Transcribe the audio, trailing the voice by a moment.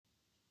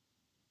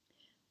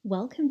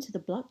Welcome to the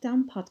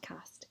BlockDown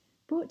podcast,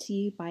 brought to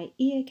you by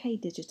EOK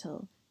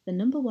Digital, the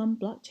 #1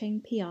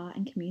 blockchain PR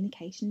and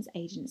communications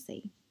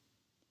agency.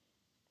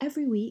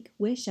 Every week,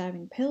 we're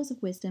sharing pearls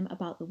of wisdom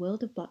about the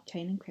world of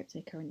blockchain and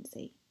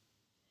cryptocurrency.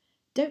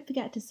 Don't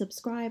forget to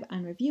subscribe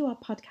and review our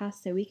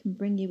podcast so we can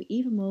bring you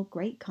even more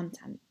great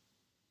content.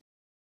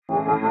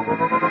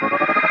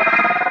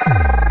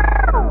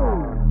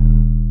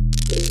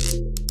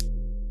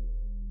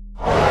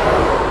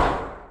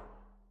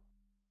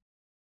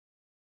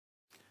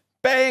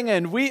 Bang,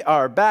 and we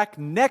are back.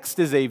 Next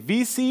is a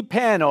VC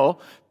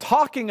panel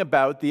talking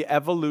about the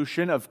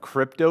evolution of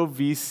crypto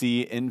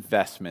VC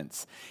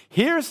investments.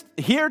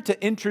 Here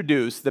to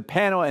introduce the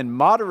panel and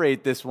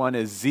moderate this one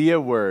is Zia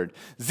Word.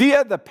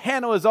 Zia, the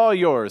panel is all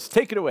yours.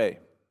 Take it away.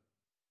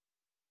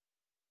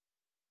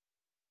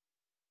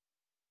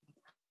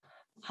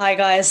 Hi,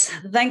 guys.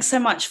 Thanks so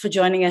much for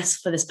joining us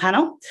for this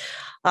panel.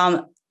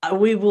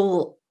 We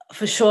will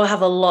for sure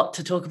have a lot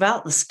to talk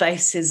about. The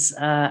space is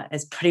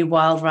pretty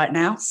wild right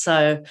now.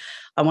 So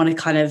I want to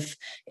kind of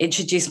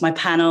introduce my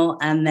panel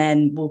and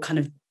then we'll kind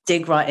of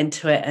dig right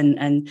into it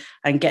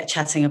and get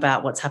chatting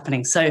about what's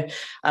happening. So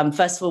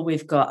first of all,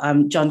 we've got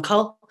John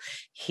Cole.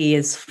 He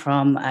is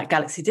from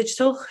Galaxy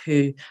Digital,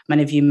 who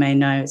many of you may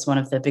know is one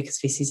of the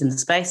biggest VCs in the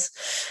space.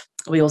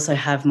 We also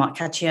have Mark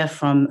Caccia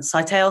from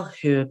Cytail,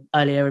 who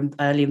are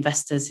early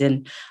investors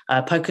in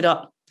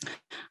Polkadot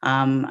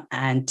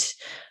and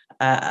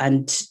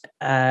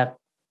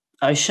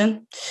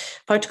Ocean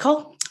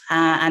Protocol.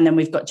 And then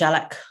we've got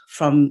Jalak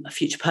from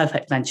Future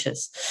Perfect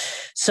Ventures.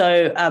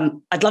 So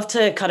I'd love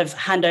to kind of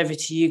hand over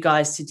to you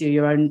guys to do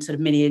your own sort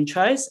of mini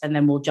intros, and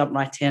then we'll jump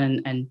right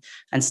in and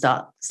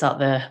start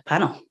the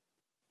panel.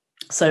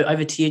 So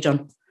over to you,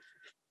 John.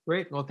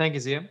 Great. Well, thank you,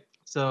 Zia.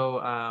 So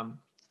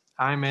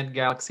I'm at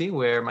Galaxy,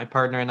 where my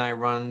partner and I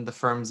run the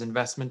firm's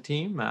investment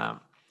team.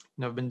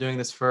 I've been doing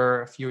this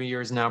for a few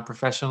years now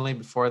professionally.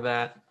 Before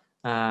that,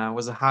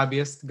 was a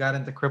hobbyist, got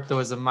into crypto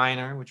as a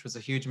miner, which was a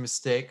huge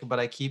mistake, but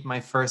I keep my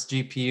first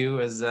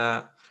GPU as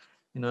a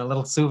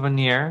little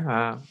souvenir.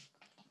 I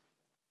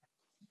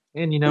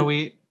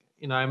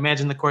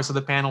imagine the course of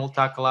the panel will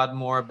talk a lot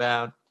more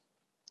about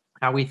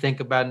how we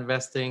think about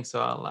investing.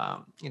 So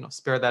I'll,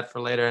 spare that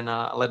for later, and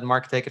I'll let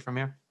Mark take it from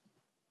here.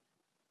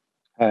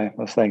 Hi,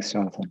 well, thanks,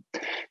 Jonathan.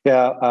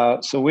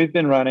 Yeah, so we've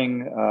been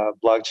running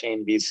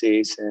blockchain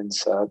VC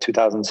since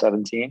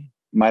 2017.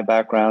 My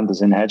background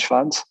is in hedge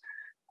funds.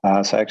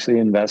 So I actually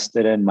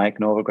invested in Mike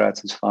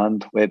Novogratz's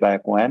fund way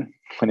back when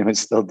he was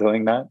still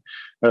doing that,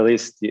 or at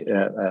least,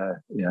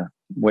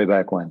 way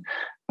back when.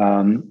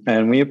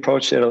 And we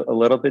approached it a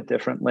little bit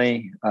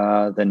differently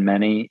than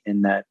many,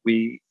 in that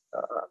we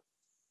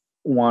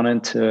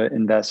wanted to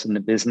invest in the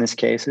business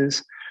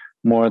cases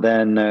more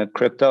than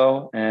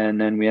crypto.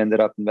 And then we ended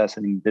up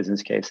investing in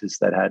business cases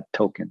that had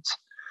tokens,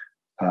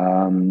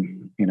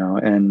 and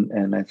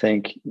I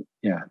think,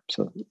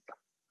 so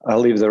I'll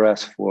leave the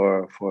rest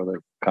for the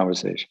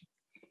conversation.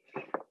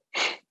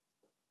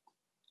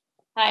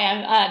 Hi,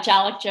 I'm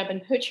Jalak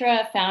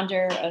Jobanputra,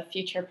 founder of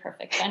Future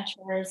Perfect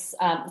Ventures.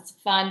 It's a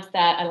fund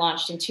that I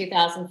launched in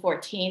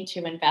 2014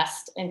 to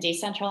invest in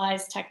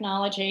decentralized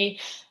technology.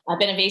 I've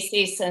been a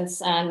VC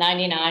since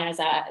 '99. I was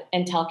at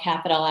Intel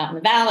Capital out in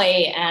the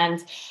Valley.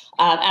 And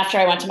after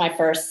I went to my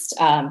first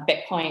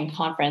Bitcoin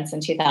conference in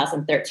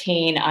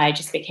 2013, I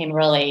just became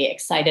really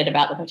excited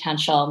about the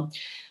potential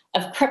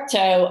of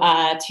crypto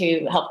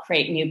to help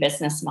create new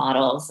business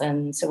models.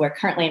 And so we're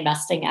currently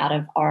investing out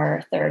of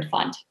our third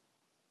fund.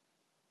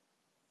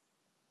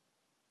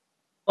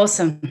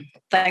 Awesome.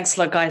 Thanks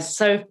a lot, guys.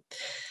 So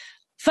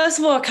first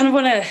of all, I kind of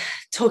want to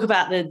talk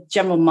about the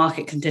general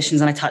market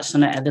conditions, and I touched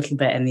on it a little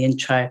bit in the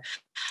intro.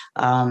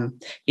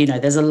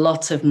 There's a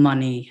lot of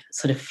money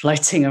sort of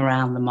floating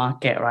around the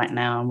market right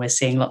now, and we're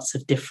seeing lots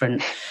of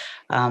different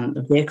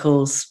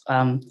vehicles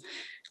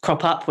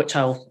crop up, which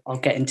I'll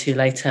get into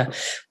later.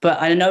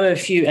 But I know a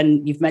few,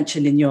 and you've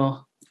mentioned in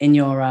your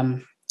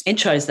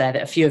intros there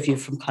that a few of you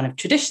from kind of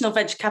traditional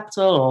venture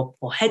capital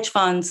or hedge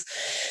funds.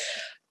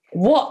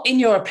 What, in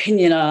your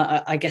opinion,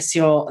 are, I guess,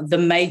 the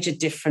major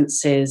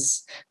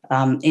differences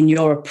in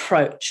your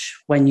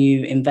approach when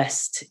you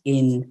invest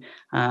in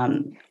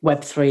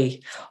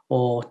Web3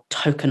 or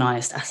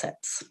tokenized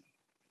assets?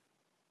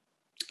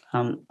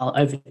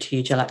 Over to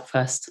you, Jalak,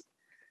 first.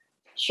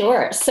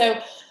 Sure. So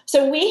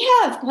we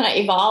have kind of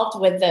evolved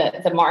with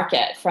the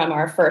market from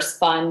our first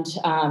fund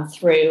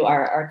through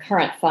our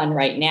current fund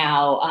right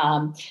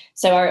now.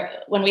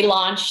 When we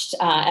launched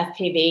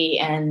FPV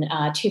in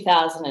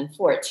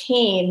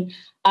 2014,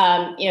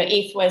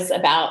 ETH was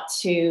about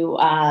to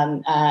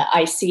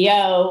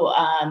ICO.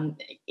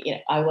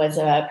 I was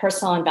a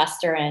personal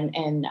investor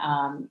in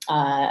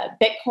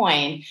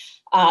Bitcoin.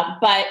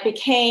 But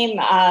became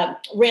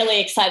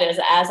really excited,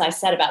 as I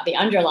said, about the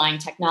underlying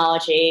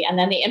technology and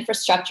then the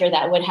infrastructure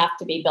that would have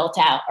to be built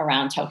out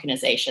around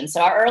tokenization. So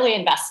our early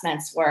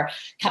investments were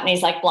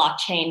companies like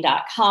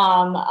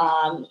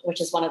BlockChain.com, which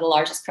is one of the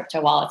largest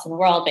crypto wallets in the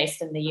world based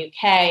in the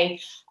UK.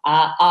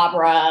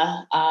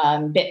 Abra,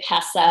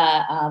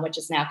 BitPesa, which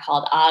is now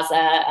called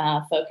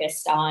Aza,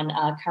 focused on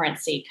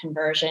currency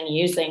conversion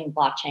using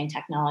blockchain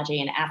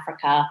technology in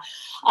Africa.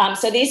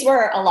 So these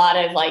were a lot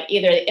of like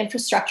either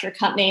infrastructure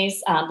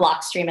companies,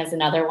 Blockstream is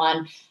another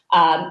one,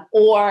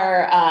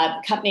 or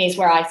companies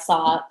where I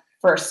saw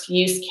first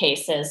use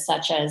cases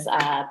such as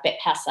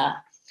BitPesa.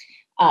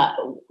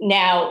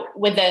 Now,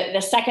 with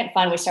the second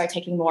fund, we started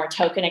taking more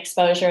token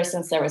exposure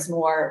since there was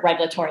more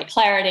regulatory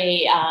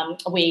clarity.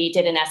 We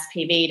did an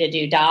SPV to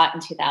do DOT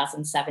in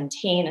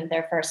 2017 in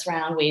their first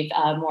round. We've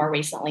more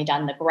recently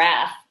done the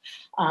Graph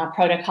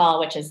protocol,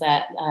 which is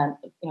that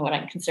what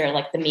I consider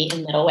like the meat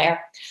and middleware.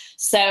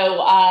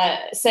 So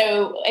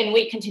and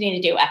we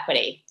continue to do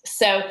equity.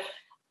 So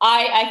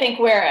I think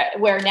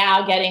we're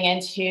now getting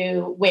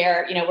into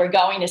where we're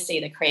going to see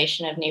the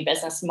creation of new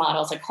business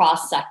models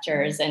across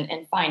sectors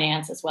and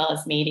finance as well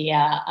as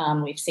media.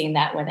 We've seen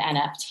that with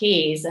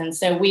NFTs, and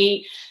so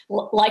we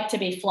like to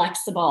be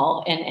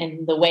flexible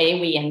in the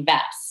way we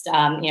invest.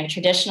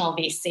 Traditional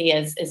VC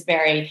is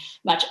very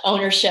much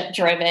ownership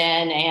driven,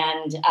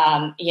 and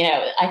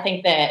I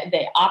think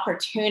the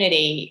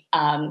opportunity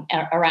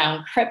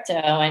around crypto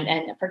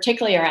and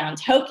particularly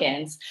around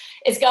tokens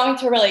is going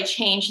to really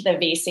change the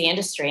VC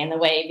industry and the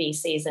way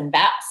VCs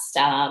invest.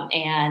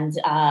 And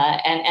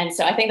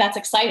so I think that's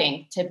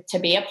exciting to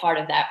be a part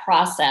of that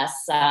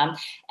process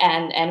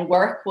and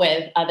work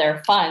with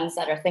other funds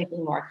that are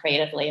thinking more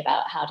creatively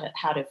about how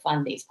to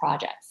fund these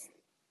projects.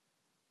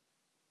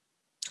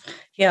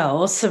 Yeah,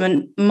 awesome.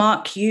 And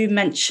Mark, you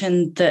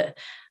mentioned that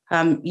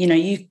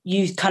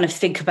you kind of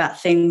think about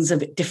things a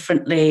bit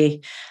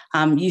differently.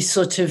 You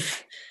sort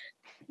of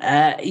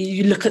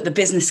you look at the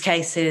business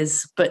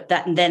cases, but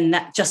that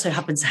just so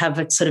happens to have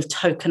a sort of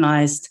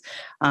tokenized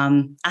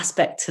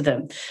aspect to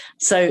them.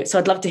 So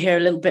I'd love to hear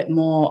a little bit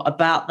more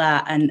about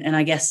that, and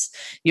I guess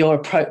your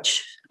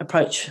approach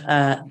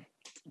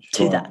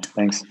to that.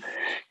 Thanks.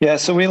 Yeah,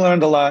 so we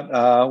learned a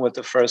lot with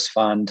the first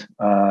fund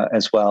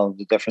as well,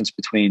 the difference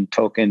between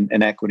token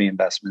and equity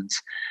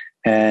investments.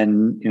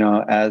 And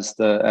as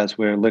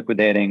we're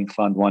liquidating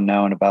Fund 1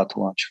 now and about to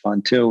launch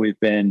Fund 2, we've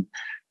been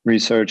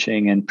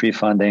researching and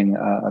pre-funding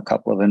a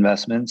couple of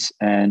investments,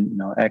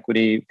 and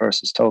equity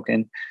versus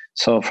token.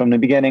 So from the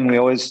beginning, we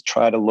always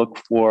try to look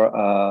for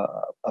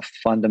a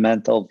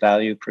fundamental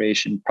value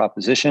creation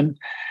proposition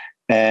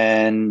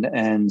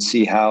and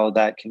see how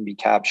that can be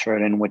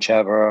captured in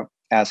whichever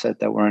asset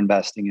that we're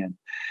investing in.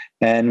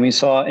 And we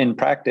saw in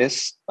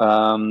practice,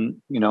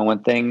 when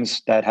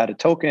things that had a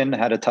token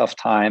had a tough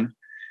time,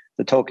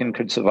 the token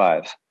could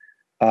survive.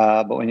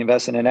 But when you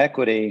invest in an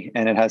equity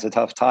and it has a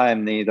tough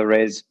time, they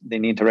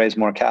need to raise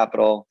more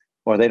capital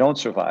or they don't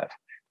survive.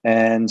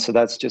 And so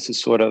that's just a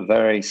sort of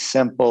very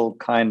simple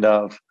kind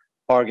of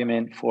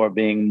argument for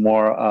being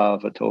more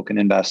of a token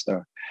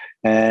investor.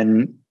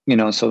 And,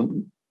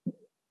 so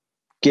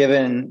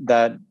given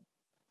that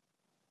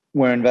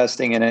we're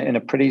investing in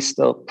a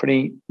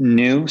pretty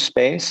new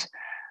space,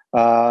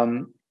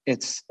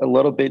 it's a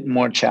little bit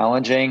more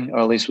challenging, or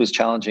at least was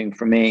challenging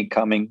for me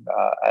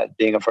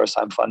being a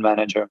first-time fund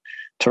manager,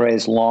 to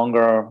raise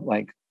longer,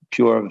 like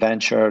pure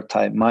venture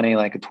type money,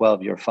 like a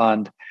 12-year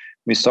fund.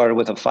 We started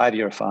with a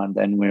 5-year fund,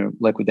 and we're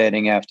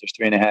liquidating after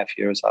 3.5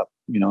 years up,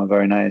 a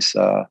very nice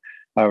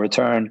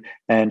return.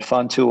 And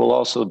Fund 2 will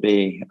also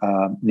be,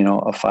 a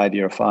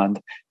 5-year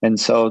fund. And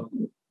so,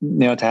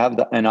 to have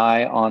an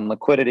eye on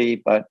liquidity,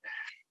 but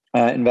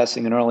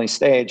investing in early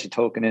stage, a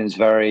token is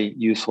very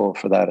useful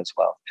for that as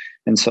well.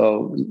 And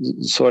so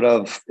sort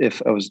of,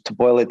 if I was to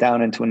boil it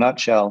down into a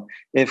nutshell,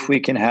 if we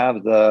can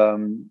have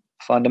the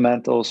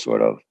fundamental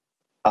sort of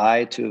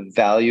eye to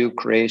value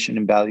creation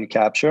and value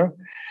capture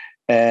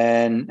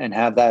and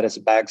have that as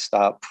a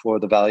backstop for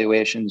the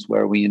valuations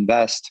where we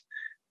invest,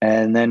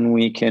 and then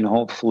we can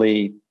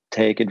hopefully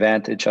take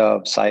advantage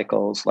of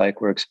cycles like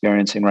we're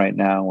experiencing right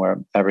now where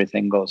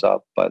everything goes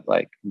up, but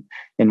like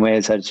in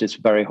ways that it's just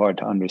very hard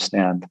to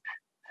understand.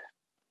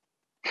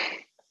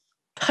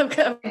 I'm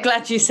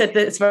glad you said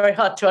that it's very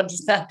hard to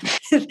understand.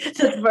 That's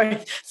very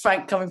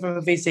frank coming from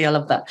a VC. I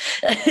love that.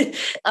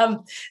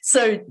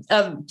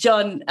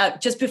 John,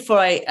 just before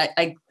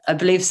I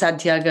believe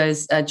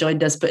Santiago's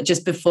joined us, but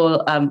just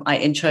before I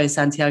intro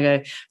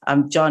Santiago,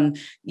 John,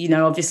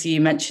 obviously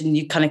you mentioned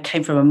you kind of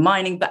came from a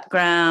mining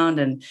background,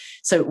 and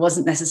so it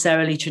wasn't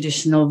necessarily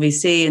traditional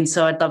VC. And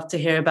so I'd love to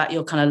hear about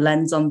your kind of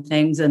lens on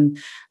things and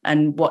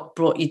what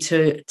brought you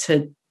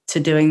to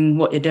doing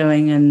what you're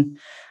doing,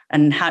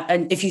 and how,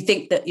 and if you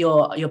think that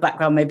your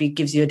background maybe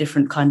gives you a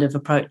different kind of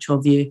approach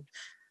or view.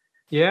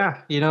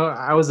 Yeah,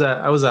 I was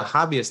a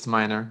hobbyist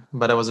miner,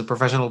 but I was a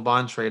professional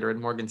bond trader at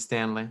Morgan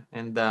Stanley,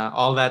 and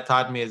all that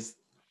taught me is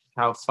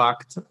how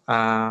fucked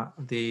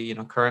the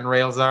current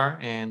rails are.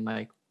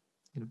 And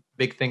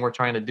big thing we're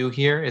trying to do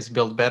here is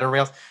build better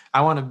rails.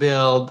 I want to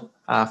build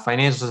a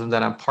financial system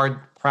that I'm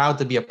proud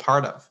to be a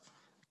part of.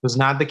 It was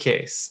not the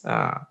case,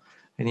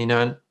 and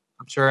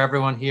I'm sure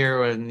everyone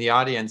here in the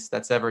audience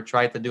that's ever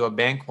tried to do a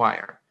bank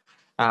wire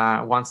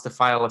wants to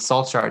file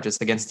assault charges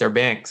against their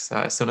banks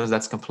as soon as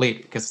that's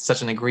complete, because it's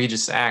such an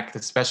egregious act,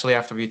 especially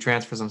after you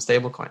transfer some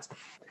stablecoins.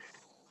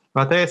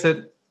 Matei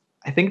said,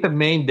 I think the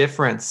main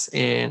difference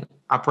in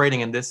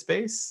operating in this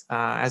space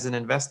as an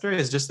investor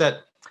is just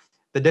that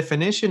the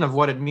definition of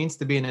what it means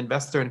to be an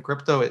investor in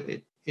crypto,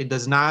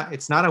 it's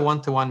not a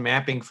one-to-one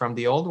mapping from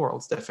the old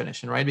world's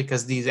definition, right?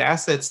 Because these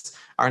assets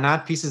are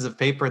not pieces of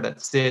paper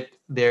that sit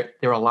there,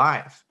 they're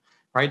alive,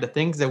 right? The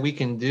things that we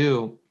can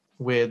do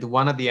with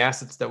one of the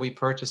assets that we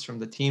purchased from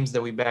the teams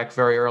that we back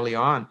very early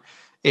on,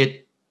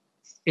 it's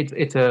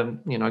a,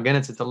 again,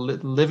 it's a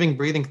living,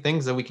 breathing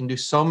things that we can do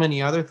so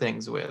many other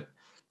things with,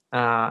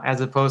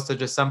 as opposed to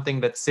just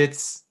something that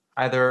sits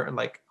either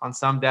like on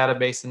some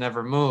database and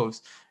never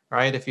moves,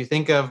 right? If you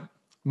think of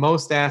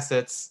most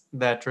assets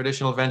that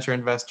traditional venture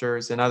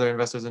investors and other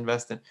investors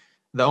invest in,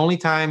 the only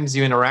times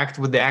you interact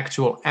with the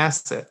actual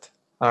asset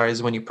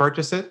is when you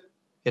purchase it,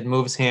 it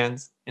moves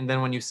hands, and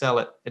then when you sell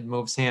it, it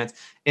moves hands.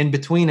 In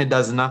between, it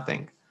does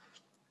nothing.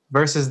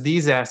 Versus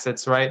these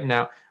assets right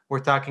now, we're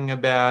talking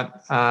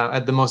about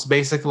at the most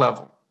basic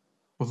level,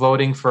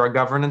 voting for a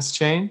governance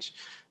change,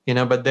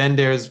 but then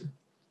there's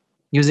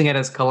using it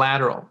as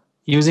collateral,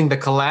 using the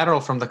collateral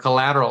from the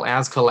collateral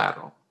as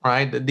collateral,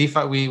 right? The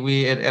DeFi,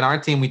 we at our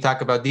team, we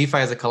talk about DeFi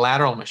as a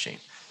collateral machine.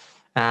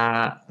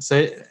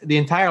 So the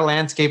entire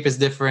landscape is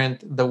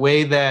different. The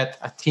way that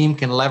a team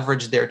can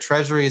leverage their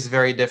treasury is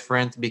very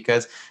different,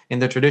 because in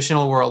the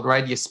traditional world,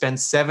 right, you spend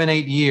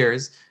 7-8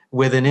 years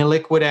with an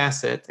illiquid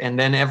asset, and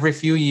then every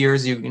few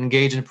years you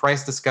engage in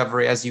price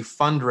discovery as you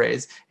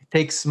fundraise. It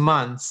takes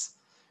months,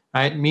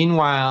 right?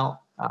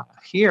 Meanwhile,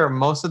 here,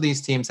 most of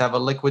these teams have a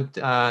liquid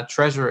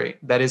treasury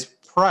that is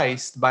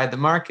priced by the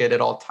market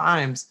at all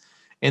times,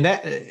 and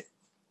that.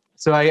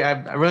 So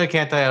I really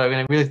can't tell you. I mean,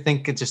 I really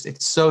think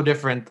it's so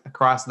different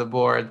across the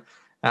board.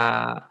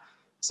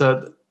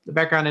 So the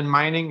background in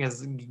mining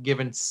has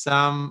given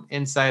some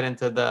insight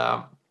into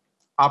the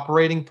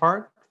operating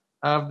part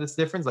of this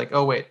difference. Like,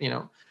 oh wait,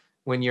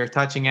 when you're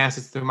touching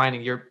assets through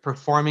mining, you're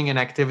performing an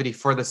activity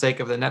for the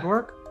sake of the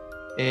network,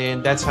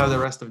 and that's how the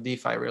rest of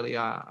DeFi really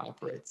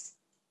operates.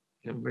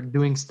 We're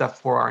doing stuff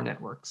for our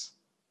networks.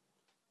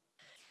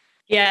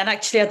 Yeah, and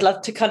actually, I'd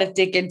love to kind of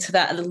dig into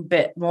that a little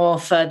bit more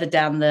further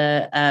down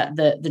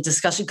the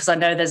discussion, because I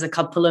know there's a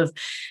couple of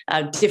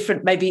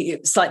different,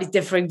 maybe slightly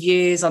differing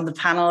views on the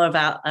panel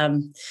about,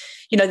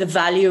 the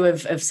value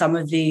of some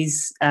of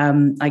these,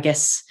 I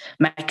guess,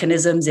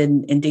 mechanisms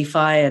in DeFi,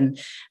 and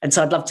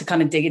so I'd love to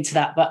kind of dig into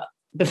that. But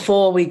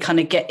before we kind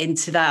of get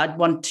into that, I'd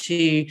want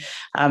to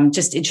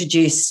just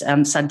introduce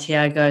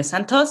Santiago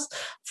Santos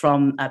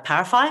from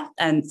Parify.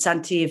 And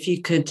Santi, if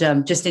you could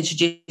just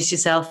introduce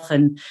yourself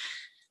and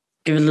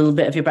give a little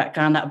bit of your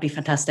background, that would be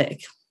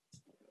fantastic.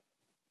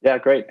 Yeah,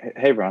 great.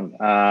 Hey, everyone.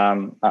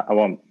 I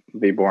won't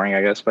be boring,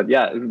 I guess, but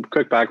yeah,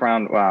 quick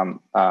background. I'm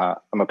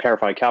a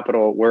Parify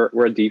Capital.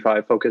 We're a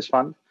DeFi focused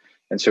fund.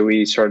 And so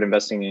we started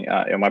investing,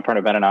 my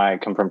partner Ben and I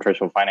come from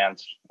traditional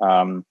finance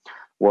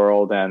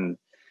world. And,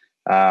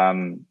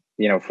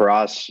 for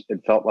us,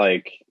 it felt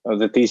like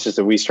the thesis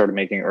that we started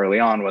making early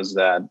on was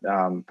that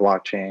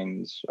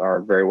blockchains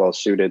are very well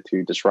suited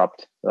to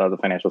disrupt the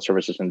financial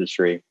services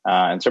industry.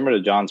 And similar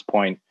to John's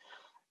point,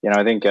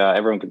 I think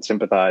everyone can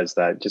sympathize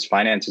that just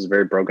finance is a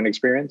very broken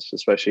experience,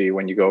 especially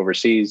when you go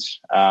overseas.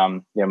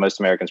 Most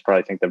Americans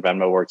probably think that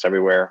Venmo works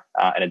everywhere,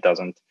 and it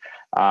doesn't.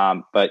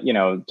 But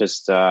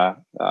just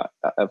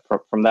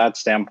from that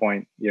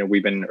standpoint,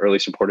 we've been early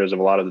supporters of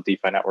a lot of the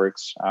DeFi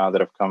networks that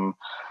have come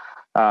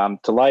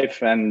to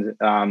life, and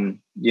I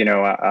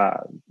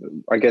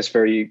guess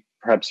very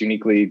perhaps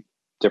uniquely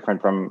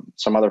different from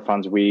some other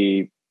funds.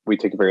 We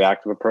take a very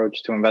active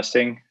approach to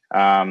investing.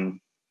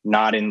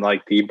 Not in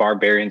like the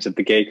barbarians at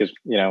the gate,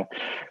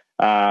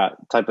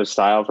 type of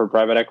style for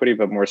private equity,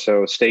 but more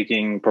so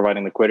staking,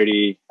 providing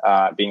liquidity,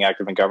 being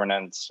active in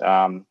governance.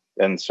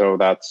 And so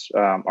that's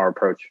our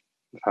approach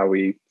of how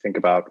we think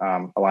about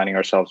aligning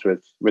ourselves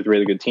with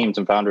really good teams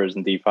and founders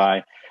in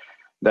DeFi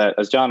that,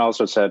 as John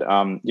also said,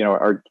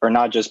 are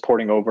not just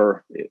porting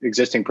over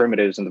existing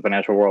primitives in the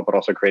financial world, but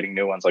also creating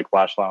new ones like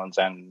flash loans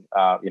and,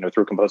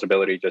 through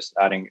composability, just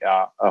adding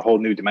a whole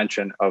new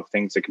dimension of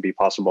things that can be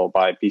possible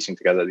by piecing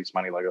together these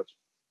money Legos.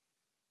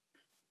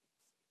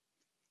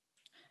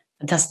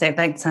 Fantastic.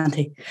 Thanks,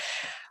 Santi.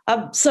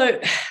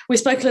 So we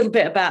spoke a little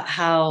bit about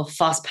how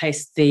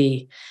fast-paced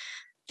the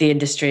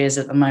industry is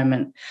at the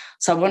moment.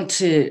 So I want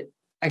to,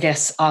 I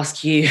guess,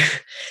 ask you,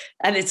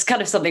 and it's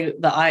kind of something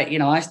that I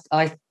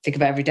think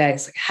about every day.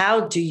 It's like,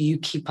 how do you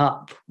keep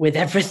up with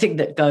everything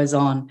that goes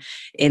on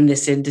in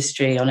this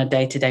industry on a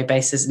day-to-day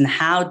basis? And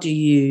how do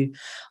you,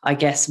 I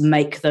guess,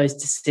 make those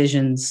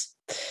decisions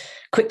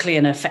quickly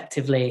and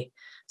effectively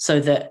so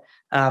that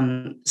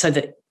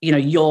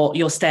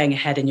you're staying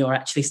ahead and you're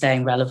actually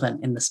staying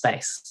relevant in the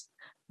space?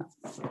 And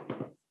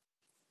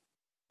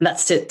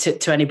that's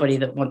to anybody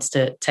that wants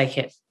to take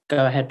it.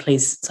 Go ahead,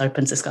 please. It's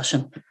open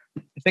discussion.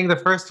 I think the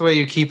first way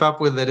you keep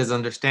up with it is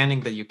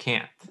understanding that you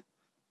can't.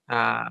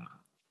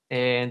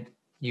 And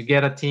you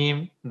get a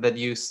team that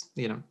you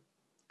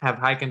have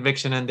high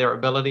conviction in their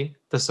ability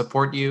to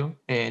support you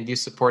and you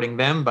supporting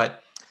them,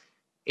 but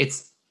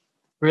it's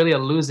really a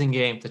losing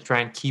game to try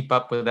and keep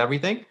up with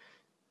everything.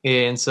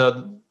 And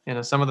so,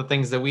 some of the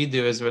things that we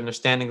do is we're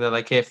understanding that,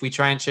 like, hey, if we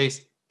try and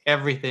chase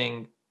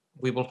everything,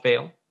 we will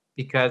fail,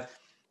 because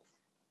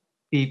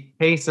the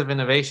pace of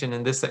innovation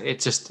in this,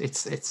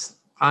 it's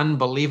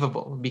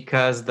unbelievable,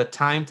 because the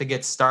time to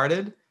get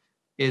started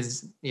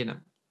is,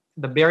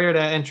 the barrier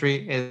to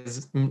entry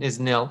is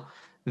nil.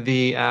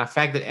 The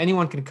fact that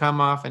anyone can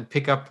come off and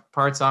pick up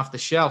parts off the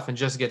shelf and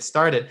just get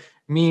started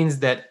means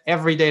that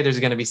every day there's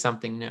going to be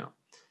something new.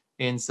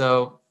 And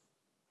so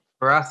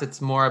for us,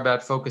 it's more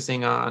about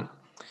focusing on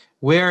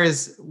where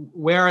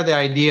are the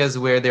ideas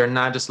where they're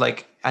not just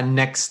like a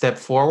next step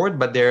forward,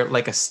 but they're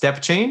like a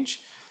step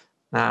change.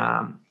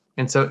 And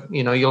so,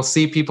 you'll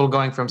see people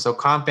going from, so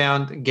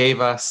Compound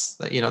gave us,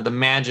 the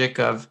magic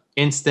of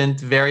instant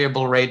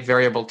variable rate,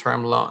 variable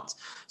term loans.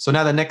 So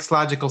now the next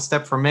logical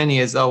step for many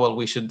is, oh, well,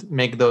 we should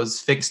make those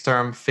fixed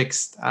term,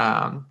 fixed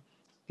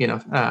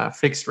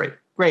rate.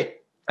 Great.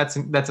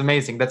 That's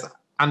amazing. That's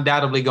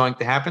undoubtedly going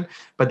to happen,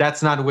 but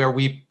that's not where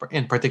we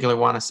in particular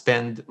want to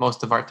spend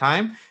most of our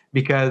time,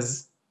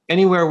 because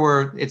anywhere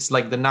where it's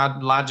like the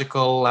not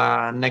logical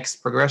next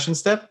progression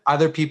step,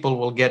 other people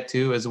will get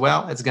to as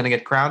well. It's going to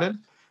get crowded.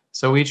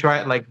 So we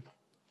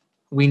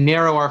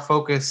narrow our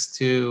focus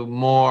to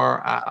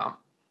more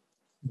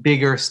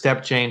bigger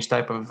step change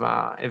type of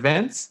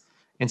events.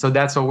 And so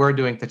that's what we're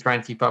doing to try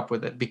and keep up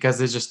with it, because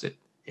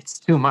it's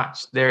too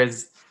much.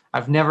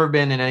 I've never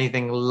been in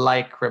anything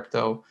like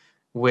crypto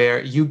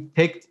where you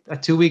take a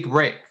 2-week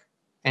break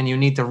and you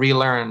need to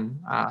relearn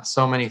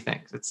so many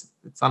things. It's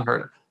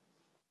unheard of.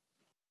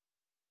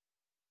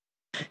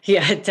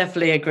 Yeah, I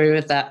definitely agree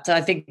with that.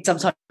 I think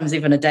sometimes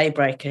even a day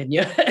break and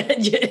you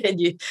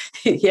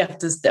have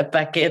to step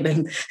back in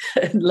and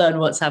learn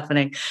what's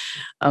happening.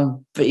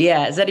 But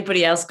yeah, has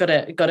anybody else got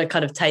a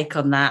kind of take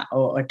on that,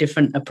 or a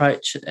different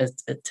approach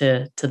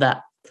to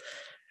that?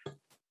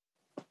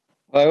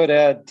 Well, I would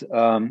add,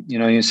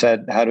 you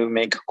said how to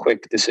make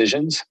quick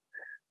decisions.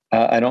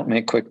 I don't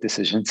make quick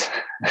decisions.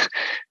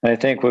 I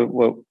think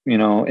what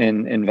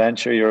in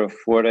venture, you're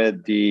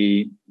afforded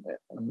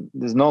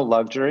there's no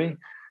luxury.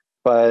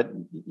 But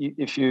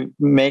if you're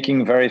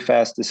making very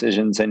fast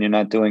decisions and you're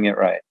not doing it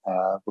right,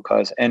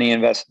 because any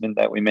investment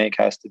that we make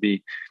has to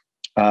be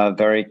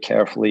very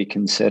carefully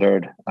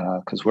considered,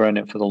 because we're in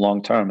it for the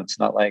long term. It's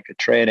not like a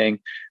trading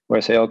where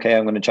I say, okay,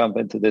 I'm going to jump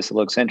into this. It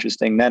looks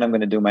interesting. Then I'm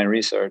going to do my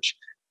research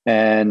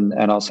and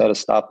I'll set a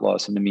stop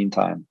loss in the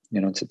meantime.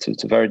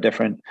 It's a very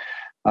different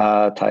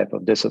type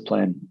of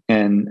discipline.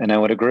 And I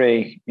would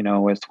agree,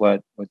 with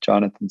what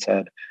Jonathan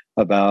said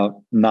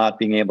about not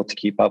being able to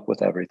keep up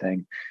with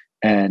everything.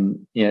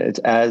 And it's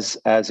as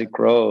it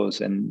grows,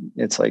 and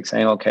it's like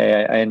saying,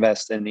 okay, I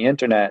invest in the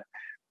internet.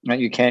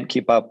 You can't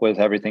keep up with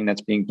everything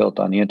that's being built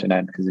on the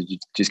internet, because you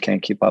just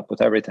can't keep up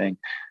with everything.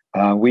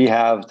 We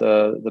have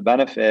the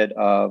benefit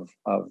of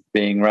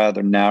being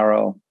rather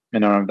narrow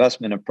in our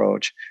investment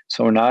approach,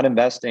 so we're not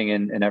investing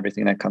in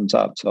everything that comes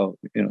up. So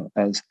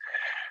as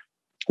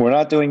we're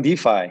not doing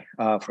DeFi,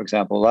 for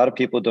example. A lot of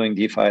people doing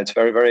DeFi. It's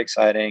very, very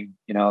exciting,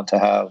 to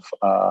have,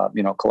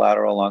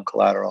 collateral on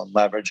collateral,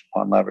 leverage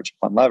upon leverage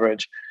upon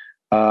leverage.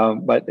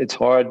 But it's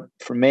hard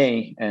for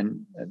me,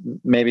 and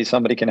maybe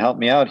somebody can help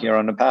me out here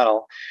on the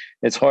panel.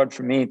 It's hard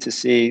for me to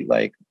see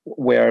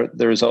where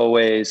there's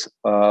always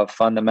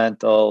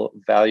fundamental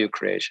value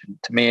creation.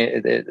 To me,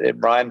 it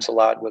rhymes a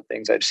lot with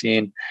things I've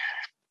seen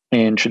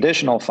in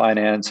traditional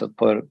finance of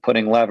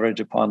putting leverage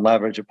upon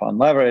leverage upon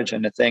leverage,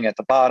 and the thing at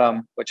the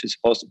bottom, which is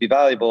supposed to be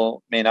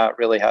valuable, may not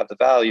really have the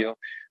value,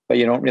 but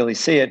you don't really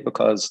see it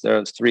because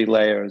there's 3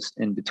 layers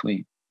in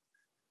between.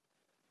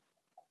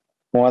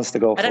 Who wants to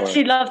go for it? I'd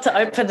actually love to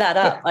open that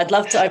up. I'd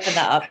love to open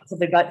that up to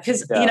the guy,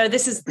 because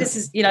this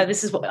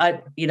is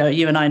what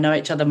you and I know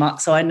each other, Mark.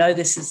 So I know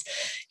this is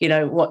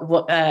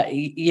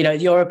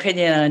your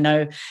opinion. I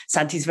know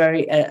Santi's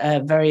very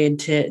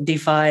into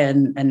DeFi,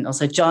 and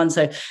also John.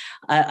 So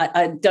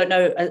I don't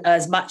know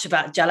as much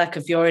about Jalak,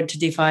 if you're into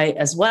DeFi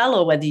as well,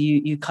 or whether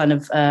you kind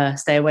of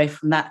stay away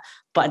from that.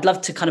 But I'd love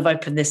to kind of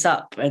open this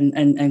up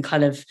and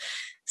kind of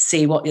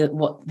see what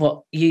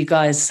you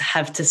guys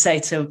have to say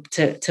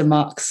to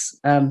Mark's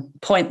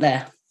point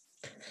there.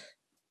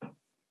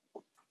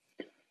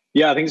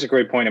 Yeah, I think it's a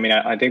great point. I mean,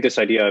 I think this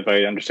idea, if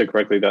I understood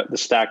correctly, the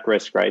stack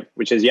risk, right?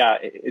 Which is,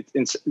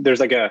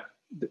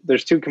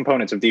 there's 2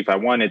 components of DeFi.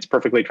 One, it's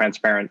perfectly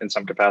transparent in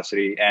some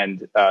capacity,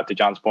 and to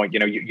John's point,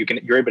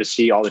 you're able to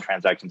see all the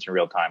transactions in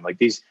real time. Like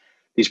these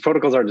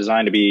protocols are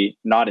designed to be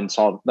not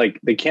insolvent. Like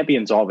they can't be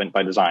insolvent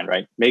by design,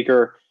 right?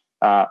 Maker,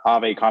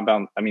 Aave,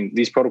 Compound. I mean,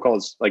 these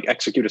protocols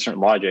execute a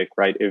certain logic,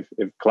 right? If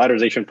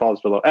collateralization falls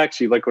below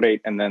X, you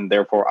liquidate, and then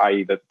therefore,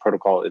 i.e., the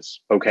protocol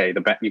is okay.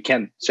 You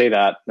can't say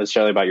that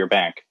necessarily about your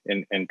bank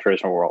in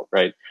traditional world,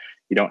 right?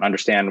 You don't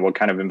understand what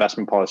kind of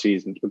investment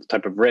policies and what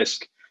type of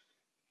risk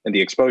and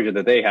the exposure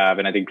that they have.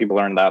 And I think people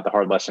learned that the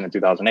hard lesson in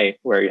 2008,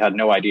 where you had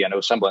no idea, no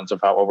semblance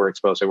of how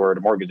overexposed they were to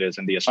mortgages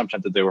and the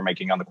assumptions that they were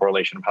making on the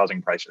correlation of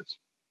housing prices.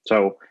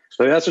 So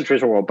that's the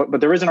traditional world.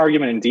 But there is an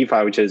argument in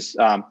DeFi, which is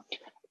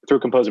through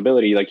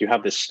composability, like you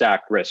have this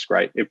stacked risk,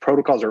 right? If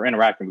protocols are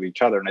interacting with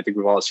each other, and I think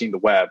we've all seen the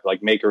web,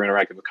 like Maker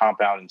interacting with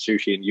Compound and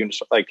Sushi and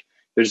Uniswap, like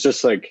there's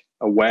just like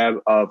a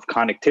web of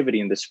connectivity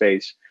in this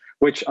space,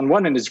 which on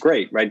one end is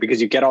great, right?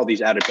 Because you get all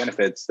these added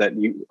benefits that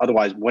you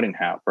otherwise wouldn't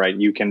have, right?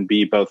 You can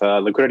be both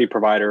a liquidity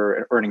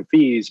provider earning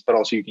fees, but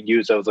also you can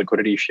use those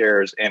liquidity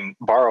shares and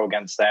borrow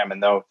against them.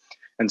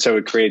 And so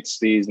it creates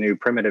these new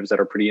primitives that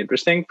are pretty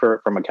interesting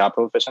from a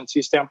capital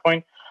efficiency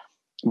standpoint.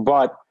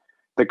 But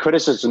the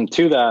criticism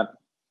to that,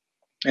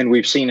 and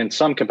we've seen in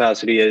some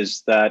capacity,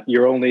 is that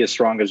you're only as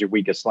strong as your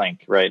weakest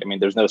link, right? I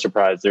mean, there's no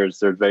surprise. There's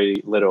very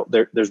little.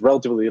 There's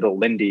relatively little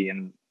Lindy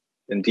in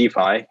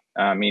DeFi,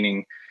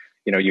 meaning,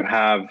 you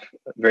have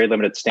very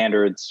limited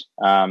standards,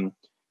 and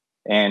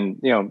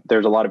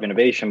there's a lot of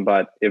innovation.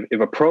 But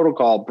if a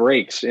protocol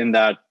breaks in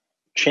that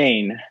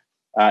chain,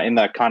 in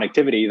that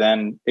connectivity,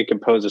 then it can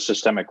pose a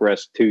systemic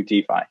risk to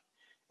DeFi.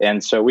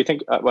 And so I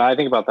think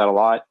about that a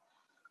lot.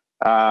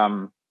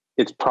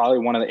 It's probably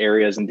one of the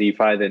areas in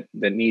DeFi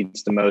that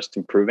needs the most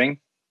improving.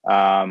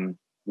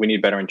 We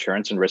need better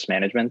insurance and risk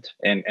management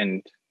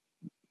and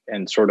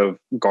sort of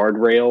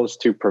guardrails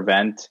to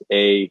prevent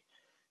a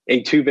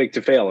too big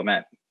to fail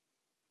event.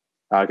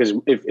 Because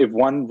if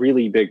one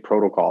really big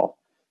protocol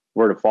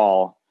were to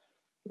fall,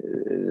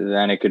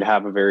 then it could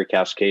have a very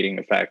cascading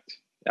effect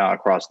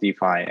across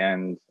DeFi.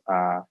 And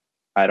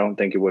I don't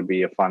think it would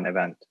be a fun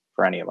event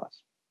for any of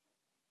us.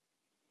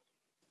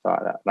 So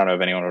I don't know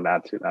if anyone would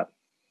add to that.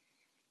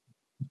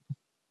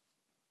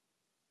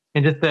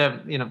 And just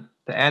to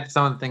add to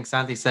some of the things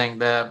Santi's saying,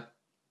 the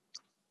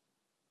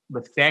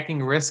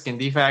stacking risk in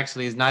DeFi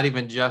actually is not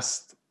even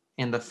just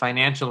in the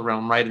financial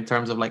realm, right? In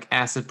terms of like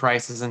asset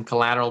prices and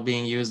collateral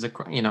being used,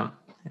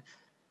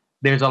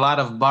 there's a lot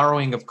of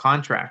borrowing of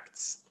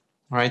contracts,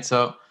 right?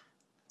 So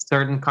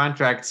certain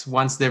contracts,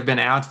 once they've been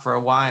out for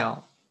a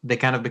while, they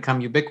kind of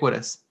become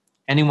ubiquitous.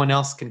 Anyone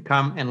else can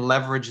come and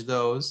leverage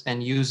those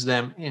and use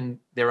them in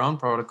their own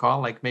protocol.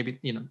 Like maybe,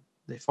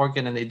 they fork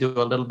it and they do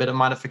a little bit of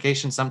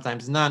modification,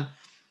 sometimes none.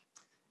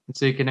 And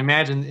so you can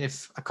imagine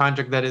if a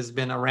contract that has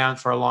been around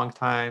for a long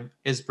time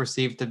is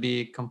perceived to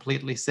be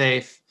completely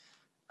safe,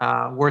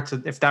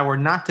 if that were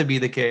not to be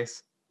the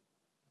case,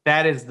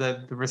 that is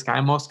the risk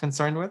I'm most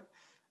concerned with.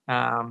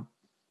 Now,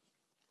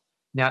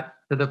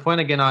 to the point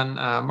again on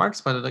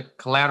Mark's point of the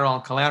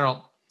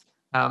collateral,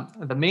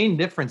 the main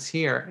difference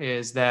here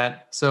is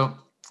that, so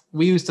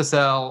we used to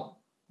sell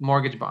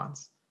mortgage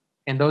bonds,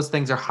 and those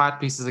things are hot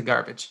pieces of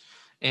garbage.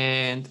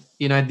 And,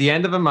 at the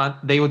end of a month,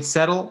 they would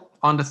settle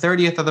on the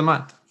 30th of the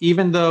month.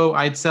 Even though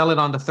I'd sell it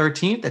on the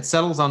 13th, it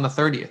settles on the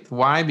 30th.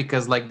 Why?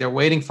 Because they're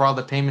waiting for all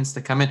the payments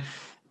to come in.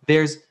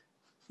 There's,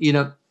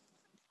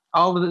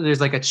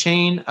 there's like a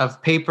chain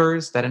of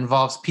papers that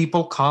involves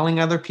people calling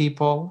other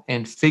people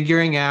and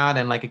figuring out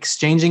and like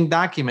exchanging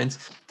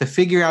documents to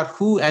figure out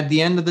who at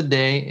the end of the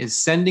day is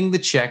sending the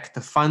check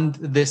to fund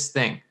this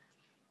thing.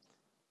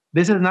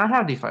 This is not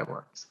how DeFi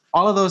works.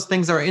 All of those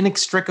things are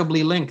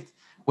inextricably linked.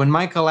 When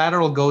my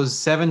collateral goes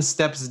 7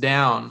 steps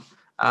down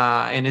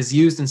and is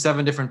used in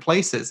 7 different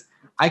places,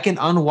 I can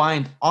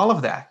unwind all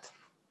of that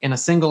in a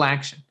single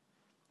action.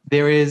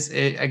 There's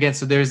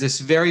this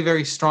very,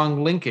 very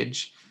strong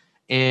linkage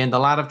and a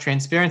lot of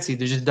transparency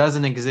that just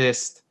doesn't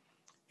exist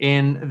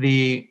in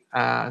the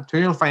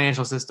traditional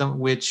financial system,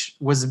 which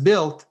was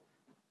built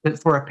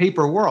for a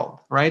paper world,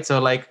 right?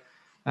 So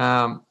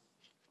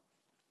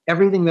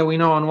everything that we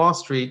know on Wall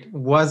Street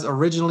was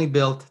originally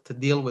built to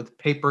deal with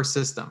paper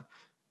system.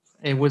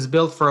 It was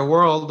built for a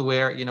world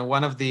where,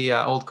 one of the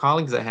old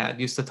colleagues I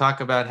had used to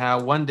talk about how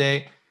one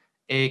day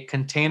a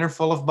container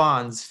full of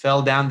bonds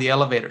fell down the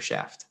elevator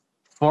shaft.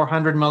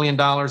 $400 million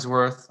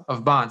worth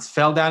of bonds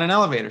fell down an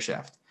elevator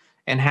shaft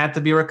and had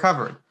to be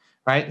recovered,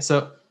 right?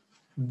 So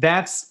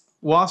that's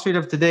Wall Street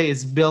of today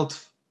is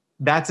built,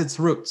 that's its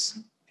roots.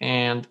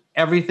 And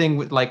everything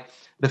with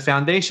the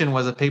foundation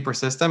was a paper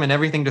system and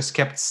everything just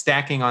kept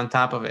stacking on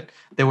top of it.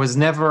 There was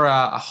never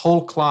a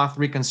whole cloth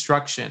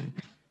reconstruction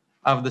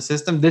of the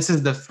system. This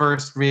is the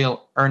first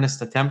real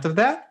earnest attempt of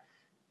that.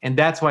 And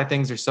that's why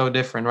things are so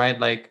different,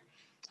 right?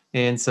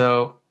 And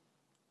so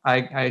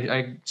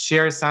I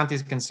share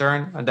Santi's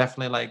concern. I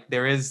definitely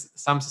there is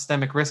some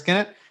systemic risk in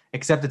it,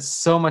 except it's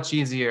so much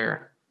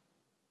easier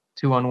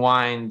to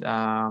unwind,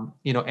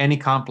 any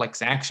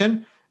complex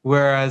action.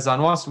 Whereas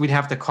on Wall Street, we'd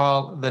have to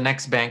call the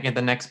next bank and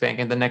the next bank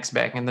and the next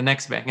bank and the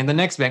next bank and the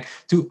next bank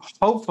to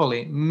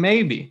hopefully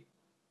maybe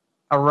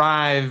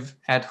arrive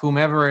at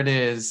whomever it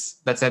is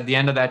that's at the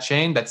end of that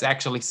chain that's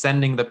actually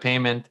sending the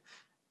payment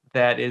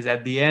that is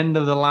at the end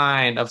of the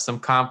line of some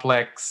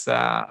complex,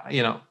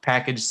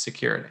 packaged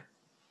security.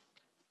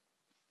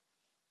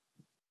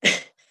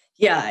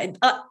 Yeah,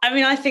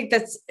 I think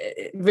that's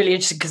really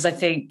interesting because I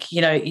think,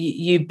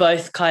 you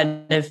both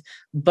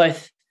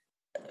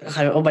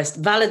kind of almost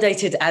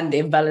validated and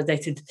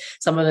invalidated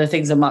some of the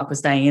things that Mark was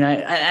saying, you know,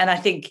 and I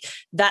think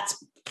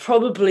that's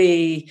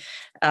probably,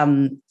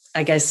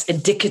 I guess,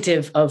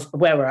 indicative of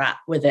where we're at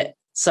with it.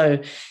 So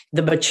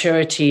the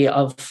maturity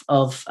of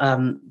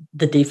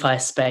the DeFi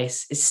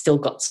space is still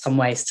got some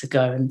ways to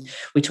go, and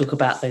we talk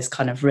about those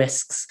kind of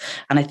risks.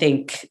 And I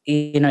think,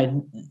 you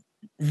know,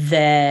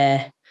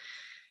 they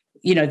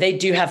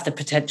do have the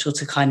potential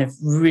to kind of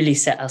really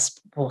set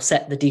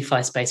the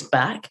DeFi space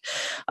back.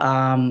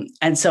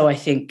 And so I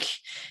think,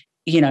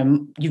 you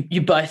know,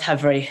 you both have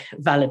very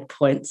valid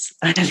points.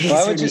 Well,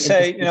 I would just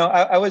say, you know,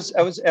 I was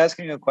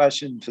asking a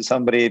question for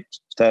somebody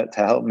to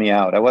help me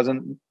out. I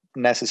wasn't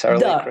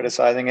necessarily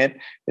criticizing it.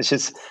 It's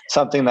just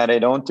something that I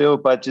don't do.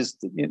 But just,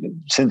 you know,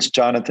 since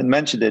Jonathan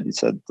mentioned it, he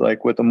said,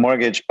 like, with a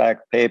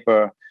mortgage-backed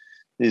paper,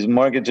 these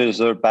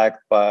mortgages are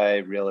backed by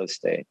real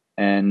estate.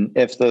 And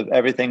if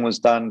everything was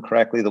done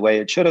correctly the way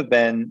it should have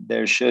been,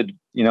 there should,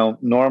 you know,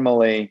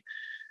 normally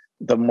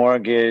the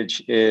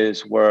mortgage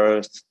is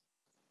worth,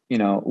 you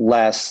know,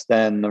 less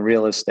than the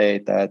real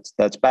estate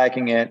that's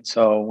backing it.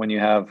 So when you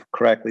have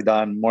correctly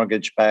done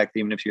mortgage backed,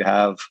 even if you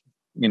have,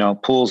 you know,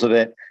 pools of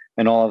it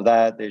and all of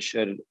that, they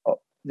should,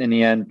 in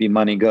the end, be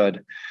money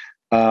good.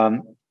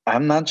 I'm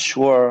not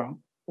sure,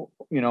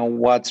 you know,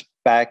 what's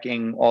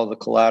backing all the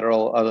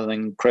collateral other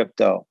than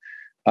crypto.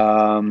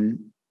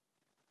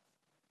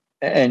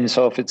 And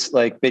so if it's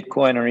like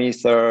Bitcoin or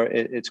Ether,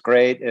 it's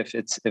great. If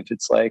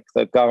it's like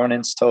the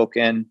governance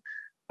token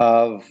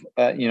of,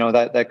 you know,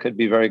 that could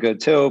be very good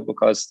too,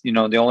 because, you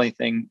know, the only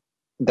thing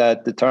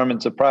that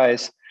determines the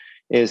price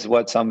is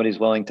what somebody's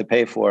willing to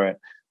pay for it.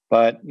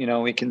 But, you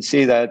know, we can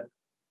see that,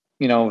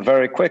 you know,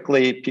 very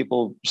quickly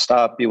people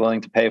stop being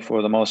willing to pay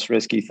for the most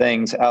risky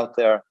things out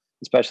there,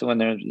 especially when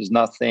there's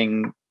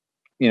nothing,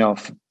 you know,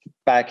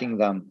 backing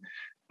them.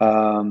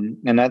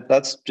 And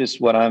that's just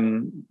what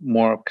I'm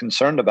more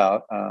concerned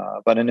about.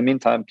 But in the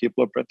meantime,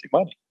 people are printing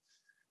money.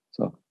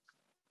 So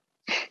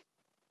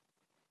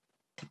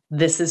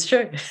this is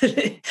true.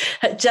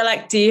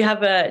 Jalak, do you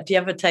have a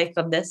take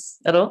on this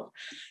at all?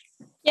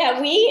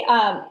 Yeah,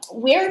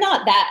 we're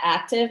not that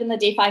active in the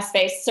DeFi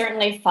space,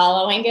 certainly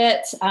following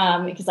it,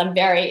 because I'm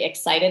very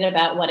excited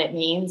about what it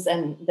means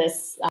and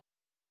this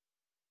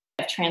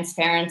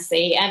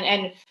transparency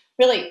and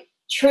really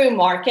true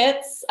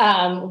markets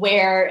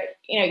where,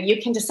 you know,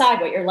 you can decide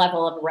what your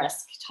level of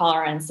risk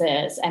tolerance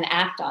is and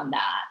act on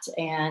that.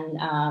 And,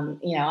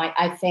 you know,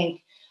 I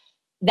think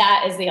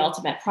that is the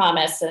ultimate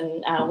promise.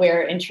 And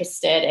we're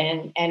interested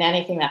in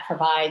anything that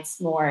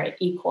provides more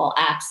equal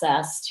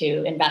access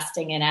to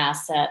investing in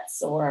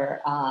assets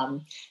or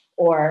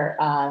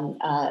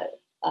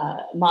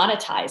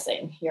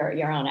monetizing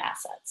your own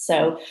assets.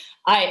 So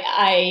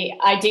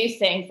I do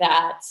think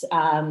that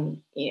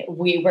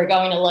we're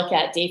going to look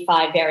at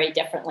DeFi very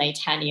differently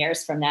 10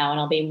 years from now, and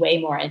it'll be way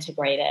more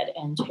integrated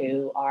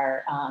into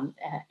our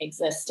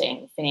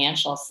existing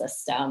financial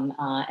system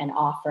and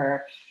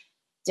offer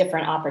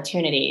different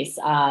opportunities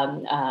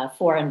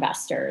for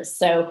investors.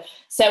 So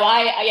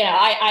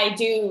I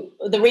do.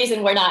 The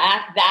reason we're not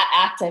that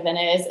active in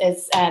it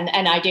is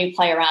and I do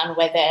play around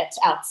with it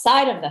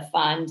outside of the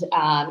fund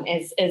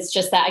is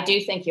just that I do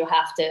think you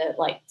have to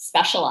like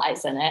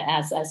specialize in it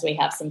as we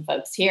have some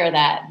folks here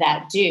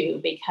that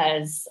do,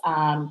 because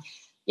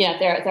you know,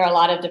 there are a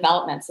lot of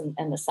developments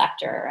in the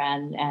sector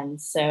and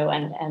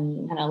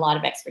a lot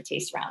of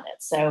expertise around it.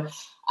 So,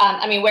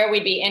 I mean, where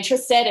we'd be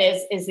interested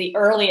is the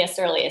earliest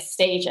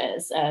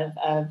stages of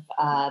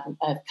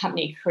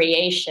company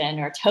creation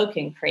or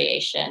token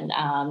creation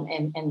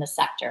in the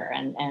sector,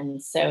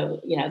 and so,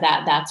 you know,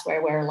 that's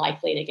where we're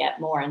likely to get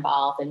more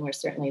involved, and we're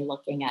certainly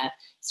looking at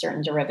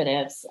certain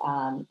derivatives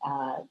kind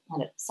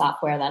of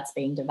software that's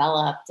being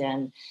developed.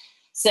 And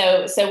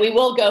so we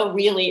will go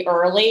really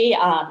early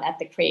at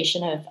the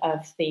creation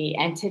of the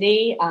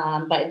entity,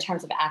 but in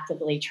terms of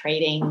actively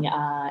trading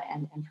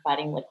and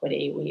providing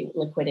liquidity,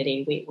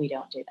 we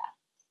don't do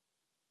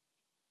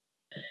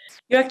that.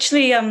 You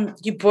actually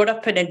you brought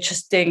up an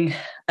interesting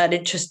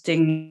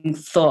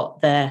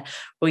thought there,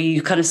 where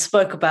you kind of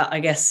spoke about, I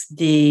guess,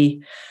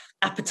 the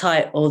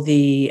appetite or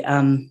the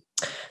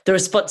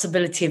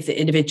responsibility of the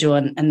individual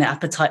and the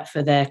appetite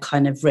for their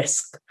kind of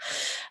risk.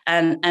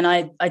 And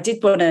I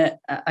did want to,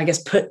 I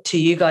guess, put to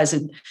you guys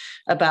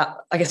about,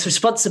 I guess,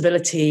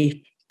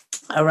 responsibility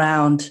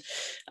around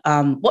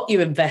what you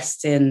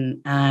invest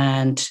in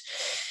and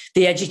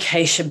the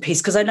education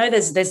piece, because I know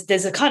there's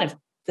a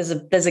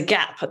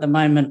gap at the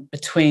moment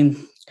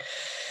between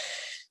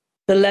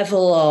the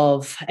level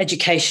of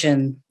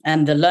education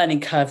and the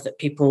learning curve that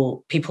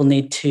people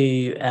need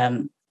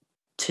to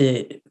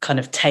kind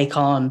of take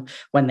on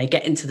when they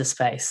get into the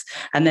space.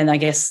 And then I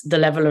guess the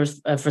level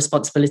of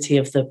responsibility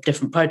of the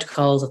different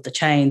protocols of the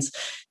chains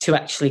to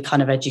actually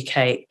kind of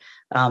educate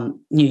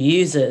new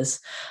users.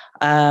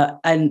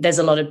 And there's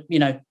a lot of, you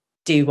know,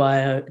 do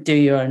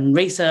your own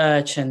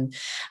research, and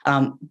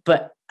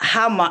but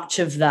how much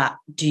of that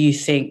do you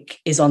think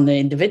is on the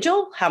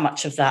individual? How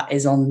much of that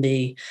is on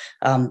the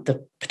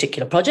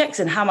particular projects?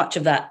 And how much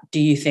of that do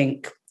you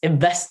think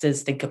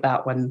investors think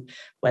about when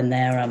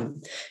they're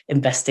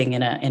investing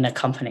in a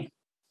company.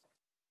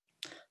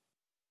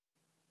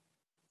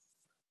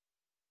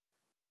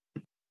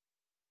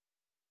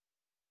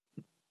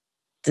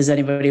 Does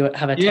anybody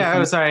have a take?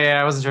 Yeah, sorry,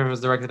 I wasn't sure if it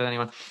was directed at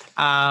anyone.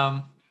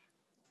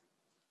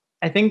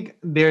 I think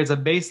there's a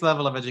base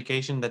level of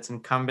education that's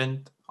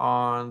incumbent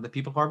on the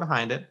people who are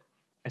behind it,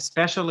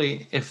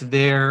 especially if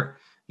they're,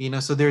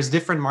 so there's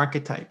different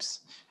market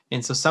types.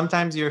 And so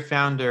sometimes you're a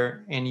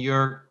founder and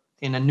you're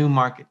in a new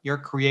market, you're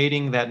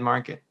creating that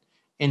market.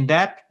 In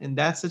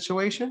that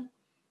situation,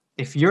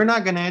 if you're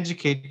not going to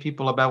educate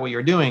people about what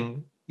you're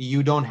doing,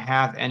 you don't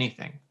have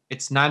anything.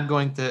 It's not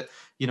going to,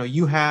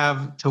 you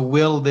have to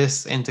will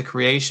this into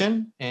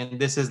creation. And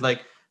this is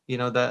like,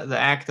 the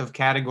act of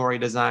category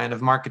design,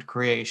 of market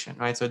creation,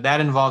 right? So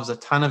that involves a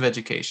ton of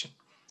education.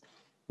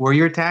 Where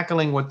you're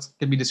tackling what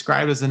could be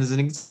described as an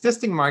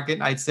existing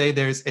market, I'd say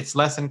it's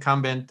less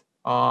incumbent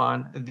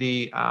on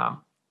the,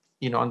 on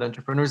the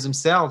entrepreneurs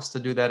themselves to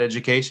do that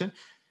education.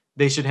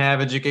 They should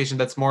have education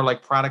that's more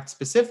like product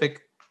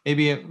specific,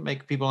 maybe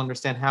make people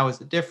understand how is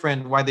it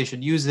different, why they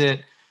should use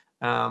it.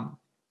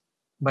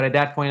 But at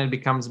that point, it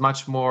becomes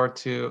much more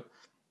to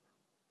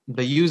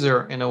the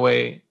user in a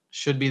way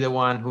should be the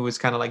one who is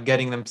kind of like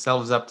getting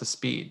themselves up to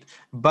speed.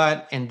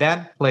 But in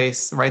that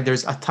place, right,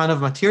 there's a ton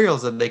of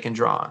materials that they can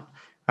draw on,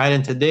 right?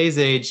 In today's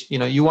age,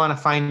 you want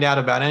to find out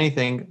about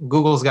anything,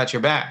 Google's got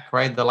your back,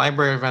 right? The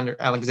Library of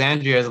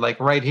Alexandria is like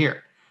right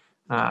here.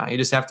 You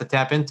just have to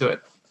tap into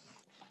it.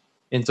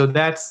 And so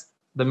that's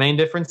the main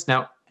difference.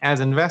 Now, as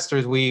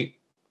investors, we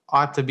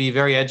ought to be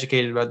very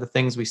educated about the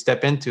things we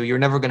step into. You're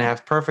never going to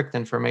have perfect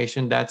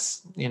information.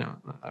 That's,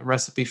 a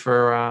recipe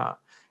for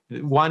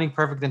wanting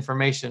perfect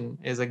information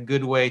is a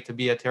good way to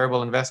be a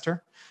terrible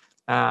investor.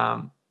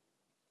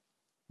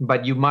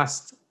 But you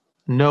must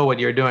know what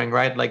you're doing,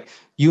 right? Like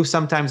you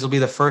sometimes will be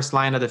the first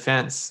line of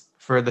defense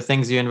for the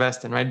things you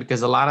invest in, right?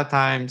 Because a lot of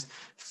times,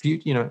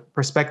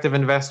 prospective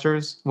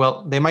investors,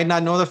 well, they might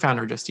not know the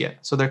founder just yet.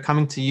 So they're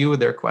coming to you with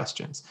their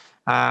questions.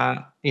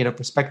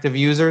 Prospective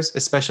users,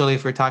 especially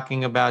if we're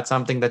talking about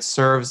something that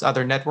serves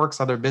other networks,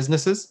 other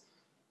businesses,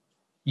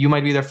 you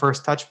might be their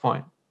first touch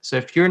point. So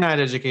if you're not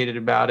educated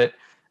about it,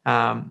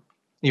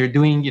 you're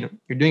doing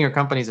your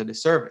companies a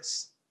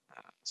disservice.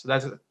 So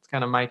that's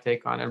kind of my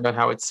take on it, about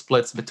how it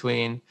splits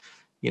between,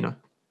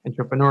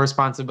 entrepreneur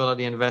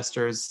responsibility,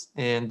 investors,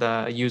 and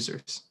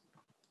users.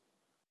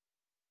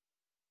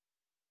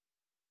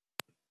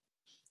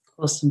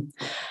 Awesome.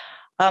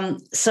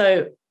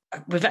 So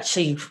we've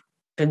actually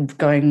been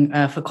going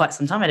for quite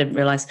some time. I didn't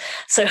realize.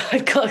 So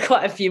I've got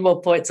quite a few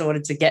more points I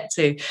wanted to get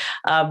to.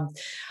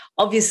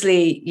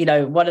 Obviously,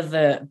 one of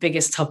the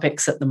biggest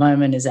topics at the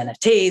moment is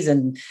NFTs,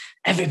 and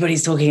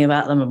everybody's talking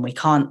about them, and we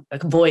can't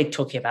avoid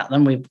talking about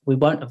them. We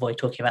won't avoid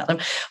talking about them.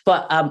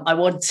 But I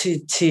want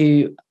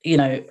to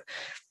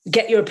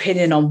get your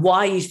opinion on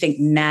why you think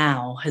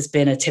now has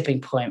been a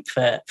tipping point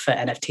for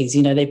NFTs.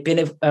 They've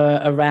been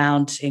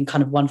around in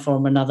kind of one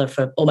form or another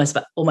for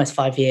almost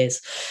 5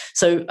 years.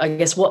 So I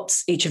guess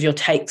what's each of your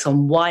takes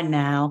on why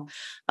now?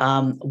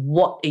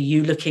 What are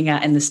you looking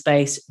at in the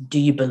space? Do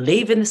you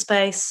believe in the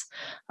space?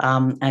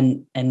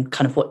 And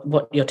kind of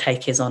what your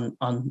take is on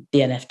the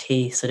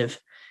NFT sort of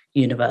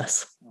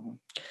universe.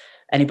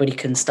 Anybody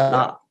can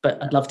start,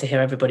 but I'd love to hear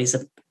everybody's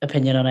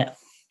opinion on it.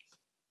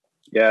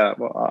 Yeah,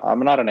 well, I'm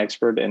not an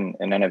expert in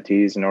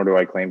NFTs, nor do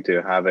I claim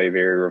to have a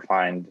very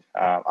refined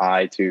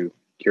eye to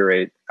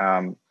curate.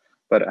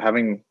 But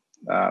having,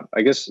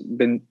 I guess,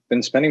 been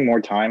spending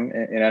more time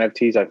in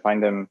NFTs, I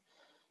find them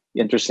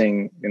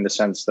interesting in the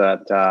sense that,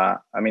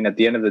 at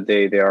the end of the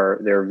day,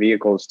 they're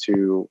vehicles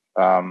to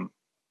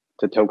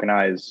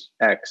tokenize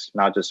X,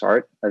 not just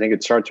art. I think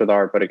it starts with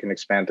art, but it can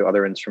expand to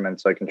other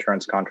instruments like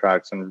insurance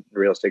contracts and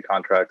real estate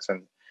contracts,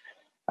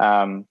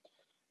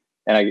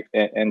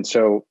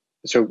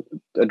 So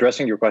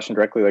addressing your question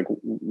directly, like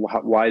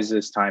why is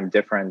this time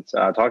different?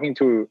 Talking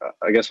to,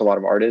 I guess, a lot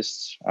of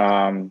artists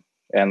and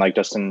like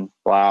Justin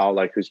Blau,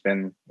 like who's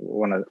been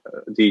one of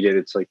DJ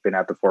that's like been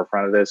at the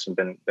forefront of this and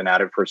been at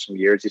it for some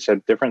years. He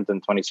said different than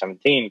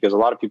 2017, because a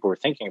lot of people were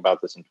thinking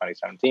about this in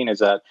 2017, is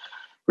that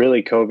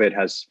really COVID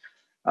has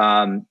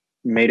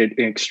made it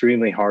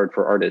extremely hard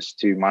for artists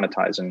to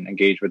monetize and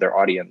engage with their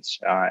audience.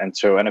 And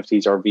so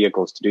NFTs are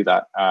vehicles to do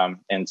that.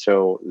 And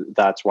so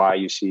that's why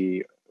you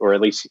see, or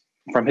at least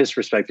from his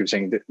perspective,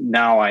 saying that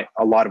now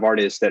a lot of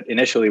artists that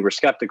initially were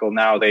skeptical,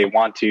 now they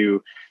want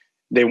to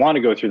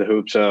go through the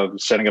hoops of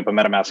setting up a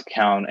MetaMask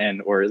account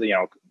or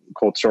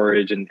cold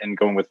storage and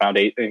going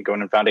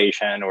in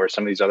Foundation or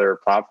some of these other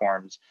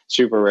platforms,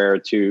 super rare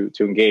to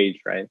engage,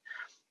 right?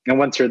 And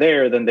once they're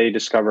there, then they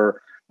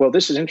discover, well,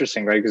 this is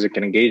interesting, right? Because it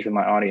can engage with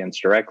my audience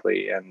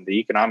directly, and the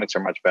economics are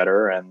much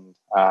better, and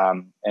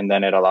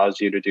then it allows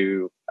you to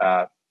do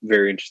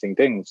very interesting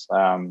things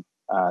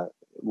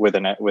with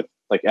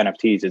like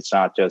NFTs. It's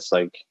not just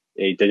like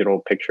a digital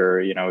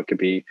picture.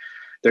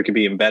 There could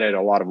be embedded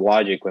a lot of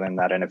logic within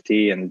that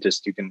NFT, and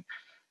just you can,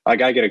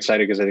 like, I get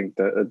excited because I think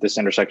this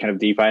intersection of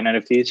DeFi and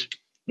NFTs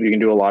you can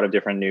do a lot of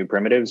different new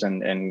primitives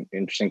and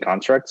interesting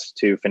constructs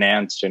to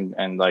finance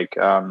and like,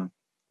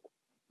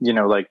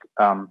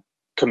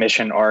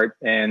 commission art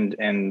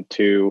and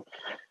to,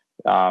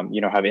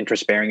 have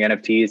interest bearing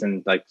NFTs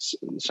and like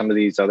some of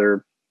these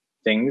other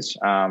things.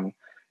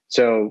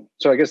 So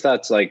I guess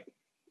that's like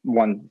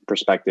one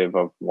perspective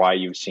of why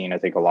you've seen, I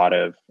think, a lot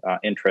of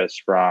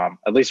interest from,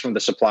 at least from the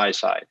supply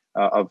side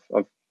of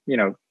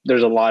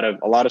there's a lot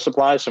of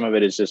supply. Some of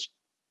it is just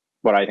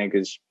what I think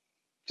is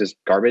just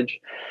garbage,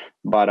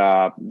 but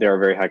there are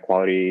very high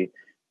quality,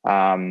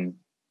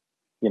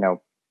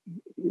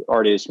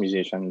 artists,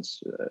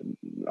 musicians,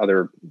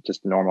 other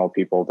just normal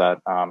people that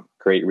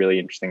create really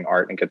interesting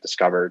art and get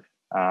discovered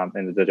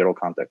in the digital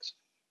context.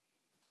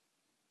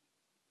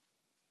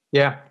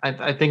 Yeah,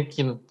 I think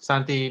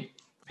Santi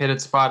hit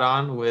it spot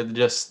on with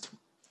just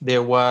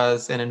there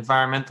was an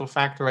environmental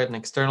factor, right, an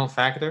external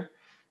factor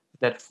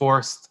that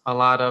forced a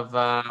lot of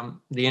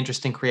the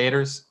interesting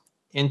creators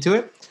into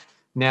it.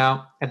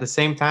 Now, at the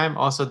same time,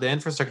 also the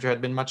infrastructure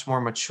had been much more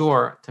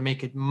mature to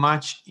make it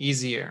much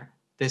easier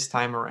this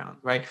time around,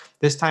 right?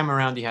 This time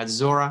around, you had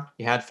Zora,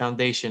 you had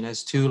Foundation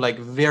as two like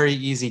very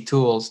easy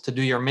tools to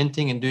do your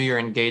minting and do your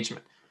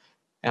engagement.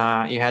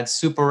 You had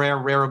Super Rare,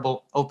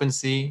 Rareable,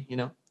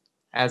 OpenSea,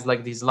 as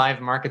like these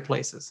live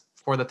marketplaces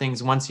for the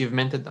things once you've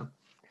minted them.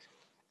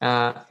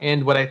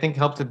 And what I think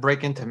helped it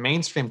break into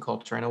mainstream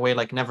culture in a way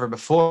like never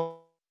before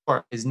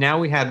is now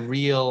we had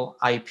real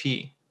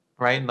IP,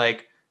 right?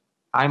 Like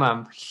I'm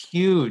a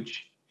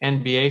huge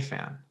NBA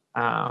fan.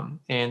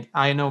 And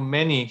I know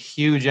many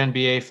huge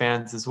NBA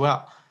fans as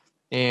well.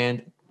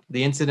 And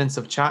the incidence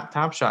of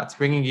Top Shots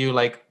bringing you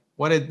like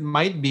what it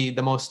might be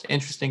the most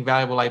interesting,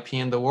 valuable IP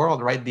in the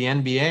world, right? The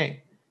NBA.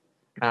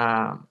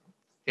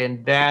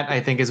 And that I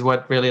think is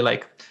what really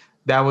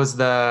that was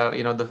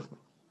the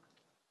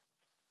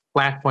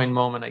flashpoint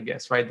moment, I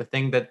guess, right? The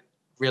thing that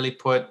really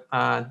put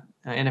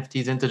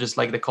NFTs into just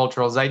like the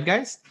cultural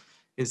zeitgeist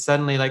is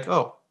suddenly like,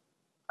 oh,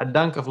 a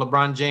dunk of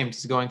LeBron James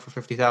is going for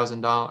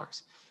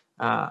 $50,000.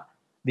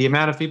 The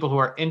amount of people who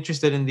are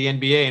interested in the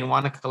NBA and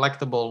want a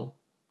collectible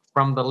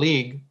from the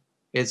league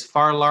is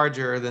far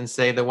larger than,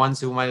 say, the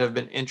ones who might have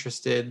been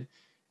interested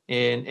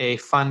in a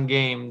fun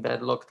game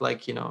that looked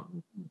like,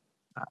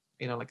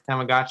 like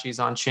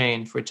Tamagotchis on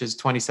chain, which is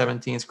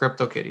 2017's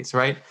CryptoKitties,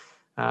 right?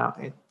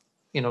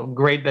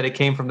 Great that it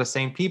came from the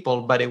same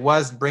people, but it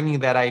was bringing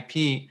that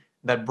IP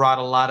that brought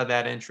a lot of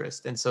that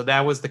interest. And so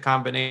that was the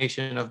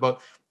combination of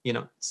both,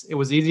 it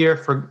was easier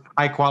for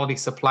high quality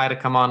supply to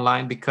come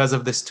online because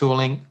of this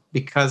tooling,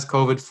 because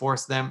COVID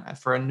forced them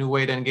for a new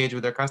way to engage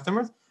with their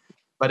customers.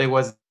 But it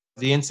was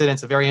the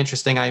incidence of very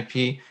interesting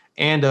IP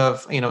and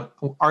of,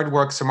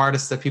 artworks from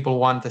artists that people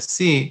wanted to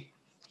see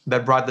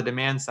that brought the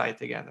demand side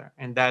together.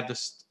 And that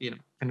just,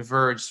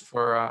 converged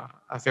for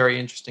a very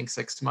interesting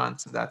 6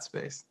 months of that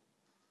space.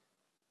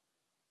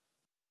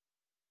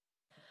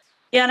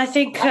 Yeah, and I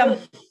think. Sorry.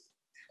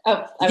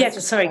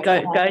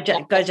 Go,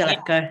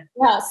 Jalek, go.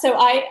 Yeah, so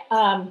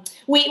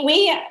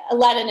we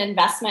led an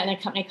investment in a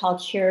company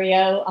called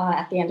Curio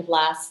at the end of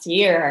last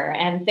year,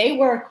 and they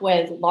work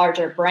with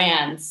larger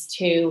brands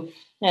to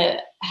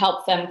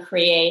help them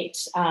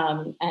create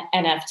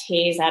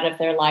NFTs out of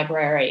their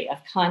library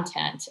of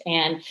content.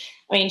 And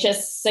I mean,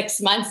 just 6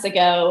 months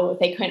ago,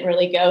 they couldn't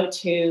really go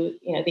to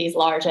these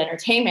large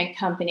entertainment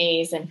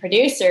companies and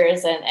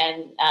producers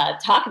and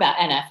talk about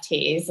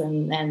NFTs,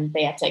 and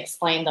they had to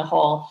explain the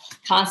whole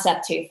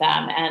concept to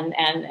them.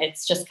 And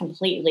it's just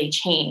completely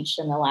changed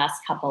in the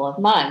last couple of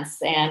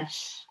months. And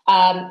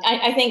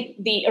I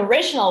think the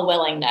original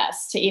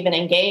willingness to even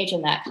engage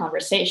in that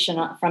conversation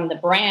from the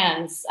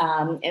brands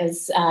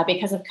is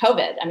because of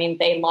COVID. I mean,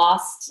 they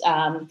lost,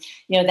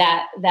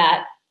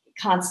 that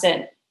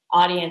constant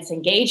audience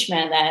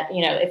engagement that,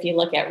 if you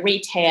look at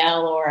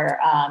retail or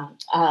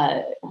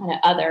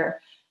other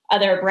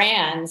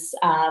brands,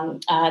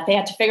 they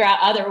had to figure out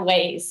other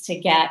ways to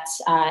get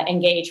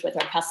engaged with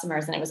their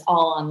customers, and it was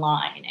all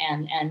online.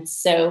 And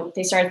so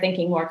they started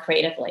thinking more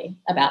creatively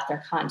about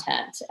their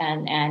content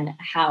and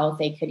how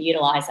they could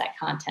utilize that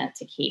content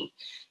to keep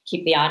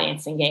the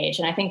audience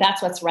engaged. And I think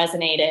that's what's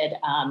resonated,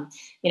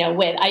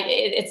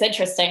 it's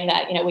interesting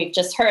that, we've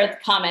just heard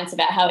comments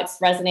about how it's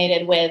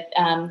resonated with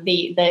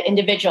the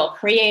individual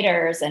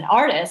creators and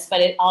artists,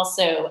 but it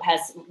also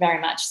has very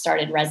much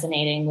started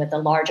resonating with the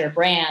larger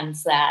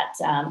brands that,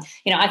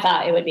 I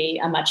thought it would be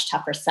a much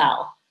tougher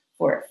sell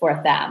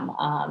for them.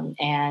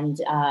 And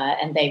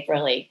they've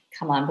really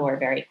come on board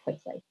very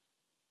quickly.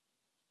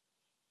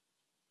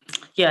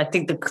 Yeah, I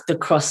think the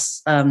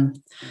cross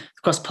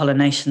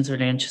pollination is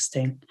really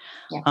interesting.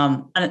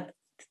 Yeah. And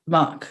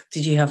Mark,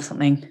 did you have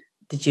something?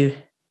 Did you?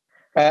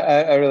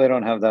 I really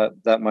don't have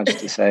that much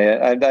to say.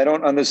 I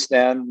don't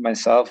understand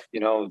myself,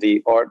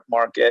 the art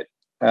market.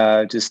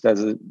 Just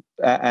as an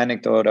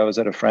anecdote, I was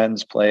at a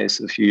friend's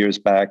place a few years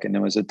back, and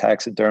there was a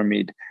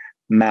taxidermied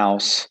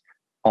mouse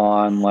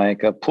on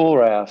like a pool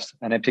raft,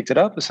 and I picked it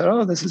up and said,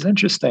 "Oh, this is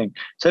interesting."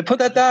 So I put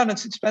that down.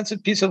 It's an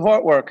expensive piece of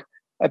artwork.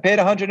 I paid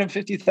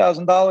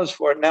 $150,000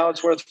 for it. Now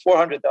it's worth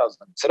 $400,000.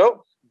 I said,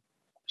 "Oh,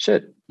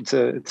 shit, it's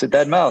a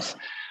dead mouse.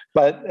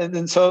 But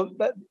and so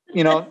that,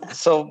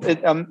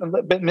 I'm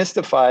a bit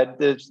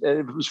mystified. It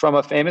was from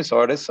a famous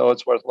artist, so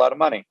it's worth a lot of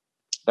money.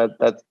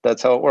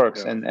 That's how it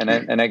works. Yeah.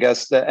 And I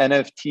guess the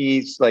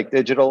NFTs, like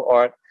digital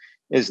art,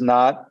 is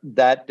not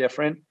that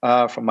different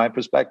from my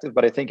perspective.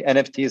 But I think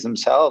NFTs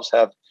themselves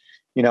have,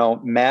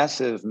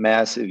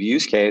 massive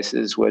use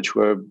cases, which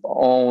we're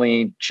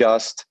only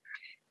just,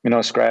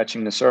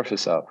 scratching the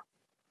surface of.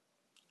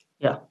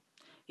 Yeah.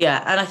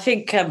 Yeah, and I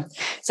think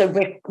so.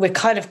 We're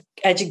kind of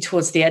edging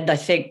towards the end, I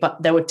think,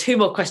 but there were two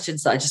more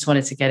questions that I just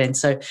wanted to get in.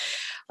 So,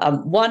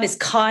 one is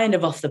kind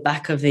of off the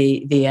back of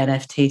the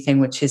NFT thing,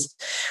 which is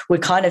we're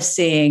kind of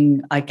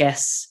seeing, I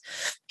guess,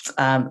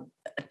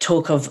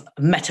 talk of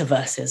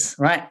metaverses,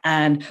 right?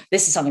 And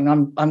this is something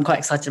I'm quite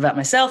excited about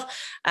myself.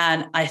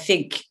 And I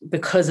think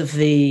because of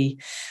the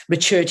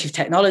maturity of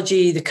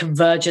technology, the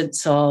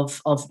convergence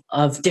of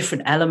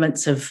different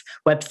elements of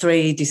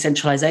Web3,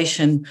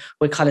 decentralization,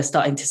 we're kind of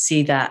starting to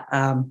see that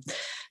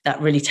that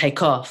really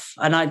take off.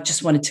 And I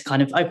just wanted to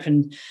kind of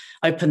open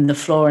the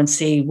floor and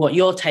see what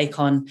your take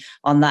on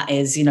that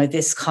is.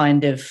 This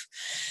kind of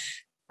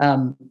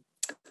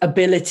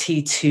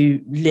ability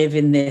to live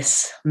in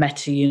this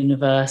meta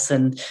universe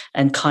and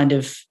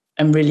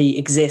really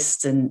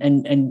exist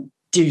and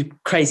do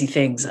crazy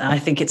things. And I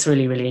think it's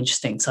really, really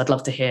interesting. So I'd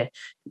love to hear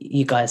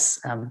you guys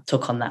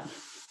talk on that.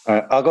 All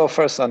right, I'll go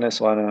first on this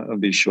one. It'll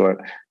be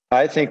short.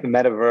 I think the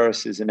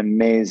metaverse is an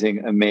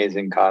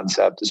amazing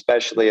concept,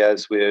 especially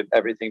as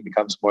everything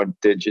becomes more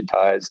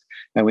digitized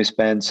and we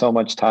spend so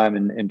much time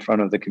in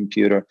front of the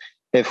computer.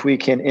 If we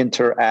can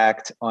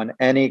interact on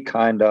any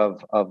kind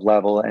of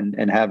level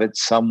and have it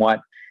somewhat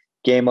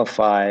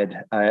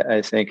gamified,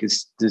 I think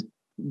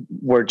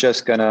we're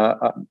just going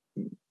to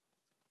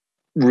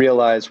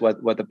realize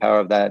what the power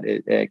of that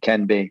it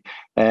can be.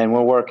 And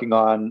we're working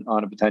on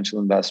a potential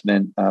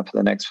investment for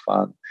the next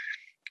fund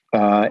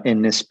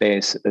in this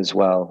space as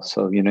well.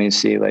 So, you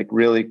see like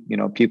really,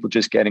 people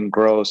just get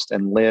engrossed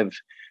and live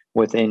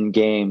within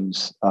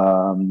games,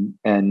 and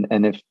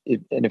if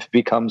it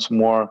becomes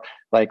more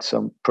like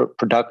some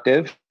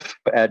productive,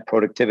 add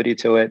productivity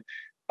to it,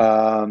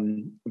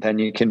 then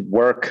you can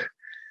work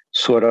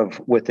sort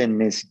of within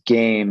this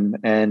game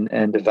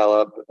and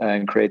develop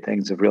and create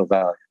things of real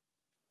value.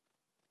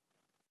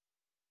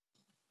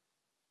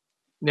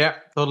 Yeah,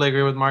 totally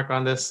agree with Mark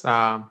on this.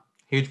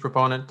 Huge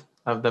proponent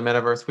of the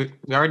metaverse. We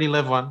already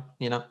live one.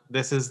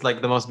 This is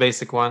like the most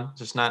basic one,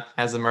 just not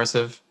as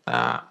immersive.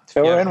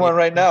 So we're in one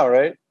right now,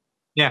 right?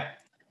 Yeah.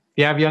 If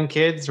you have young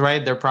kids,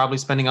 right, they're probably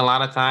spending a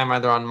lot of time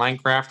either on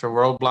Minecraft or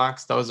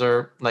Roblox. Those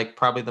are like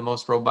probably the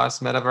most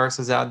robust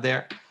metaverses out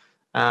there.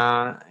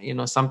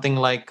 Something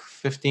like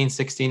 15,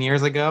 16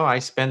 years ago, I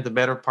spent the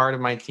better part of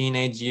my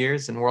teenage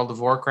years in World of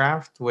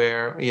Warcraft,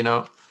 where,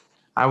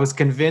 I was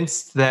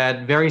convinced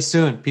that very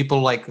soon people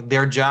like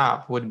their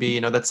job would be,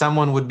 that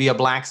someone would be a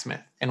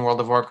blacksmith in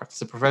World of Warcraft.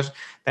 It's a profession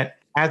that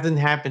hasn't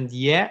happened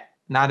yet,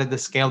 not at the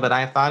scale that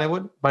I thought it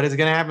would, but it's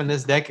going to happen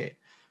this decade.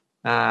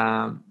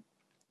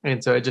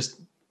 And so it's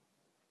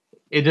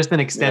just an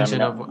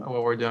extension of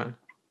what we're doing.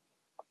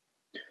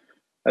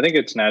 I think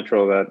it's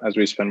natural that as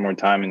we spend more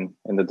time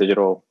in the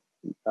digital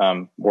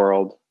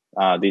world,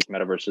 these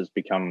metaverses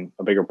become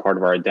a bigger part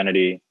of our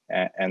identity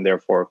and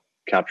therefore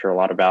capture a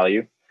lot of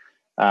value.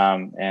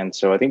 And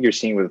so I think you're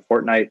seeing with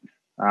Fortnite,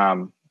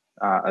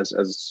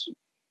 as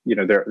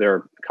there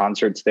are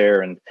concerts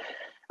there, and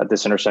at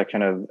this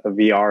intersection of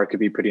VR, it could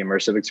be a pretty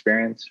immersive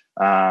experience,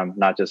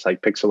 not just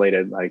like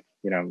pixelated, like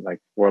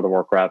World of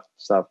Warcraft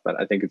stuff,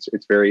 but I think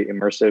it's very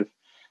immersive,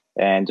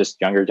 and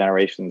just younger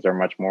generations are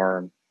much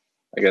more,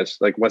 I guess,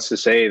 like, what's to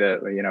say that,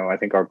 I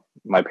think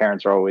my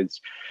parents are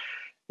always,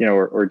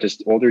 or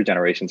just older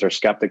generations are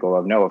skeptical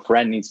of, no, a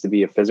friend needs to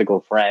be a physical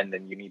friend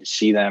and you need to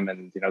see them.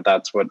 And,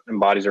 that's what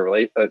embodies a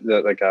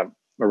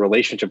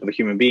relationship with a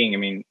human being. I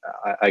mean,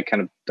 I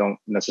kind of don't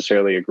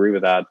necessarily agree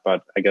with that,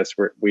 but I guess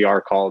we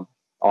are called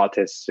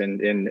autists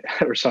in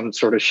or some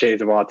sort of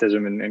shades of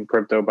autism in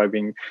crypto by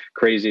being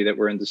crazy that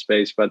we're into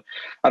space. But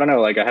I don't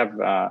know, like I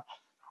have,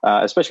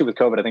 especially with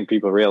COVID, I think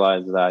people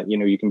realize that,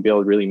 you can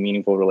build really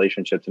meaningful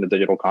relationships in a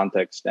digital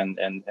context. And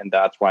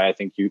that's why I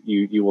think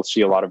you will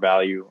see a lot of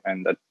value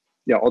and that,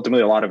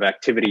 ultimately a lot of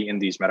activity in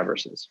these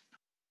metaverses.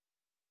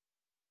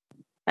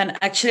 And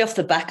actually off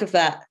the back of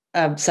that,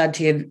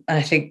 Santi, and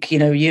I think, you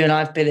and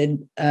I've been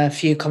in a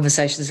few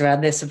conversations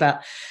around this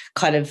about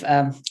kind of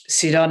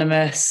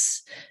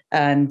pseudonymous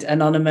and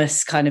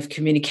anonymous kind of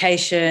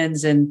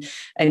communications and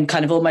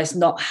kind of almost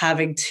not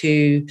having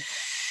to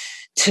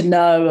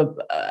know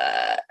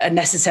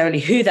necessarily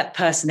who that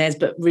person is,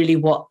 but really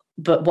what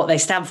they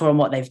stand for and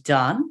what they've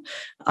done,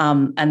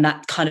 and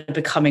that kind of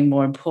becoming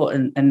more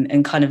important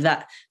and kind of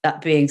that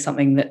being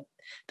something that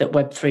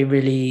Web3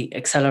 really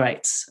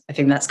accelerates. I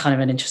think that's kind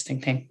of an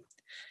interesting thing.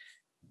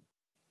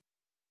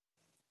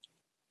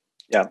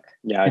 Yeah,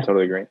 I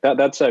totally agree.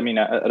 That's, I mean,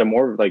 at a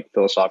more like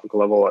philosophical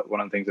level,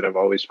 one of the things that I've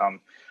always found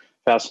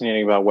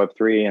fascinating about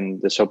Web3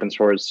 and this open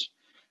source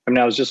I mean,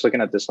 I was just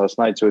looking at this last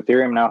night. So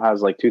Ethereum now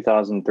has like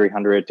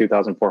 2,300,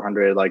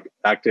 2,400 like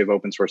active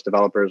open source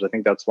developers. I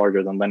think that's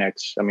larger than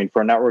Linux. I mean,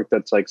 for a network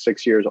that's like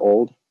 6 years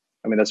old,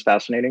 I mean, that's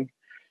fascinating.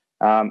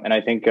 And I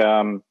think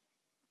one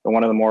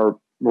of the more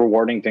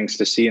rewarding things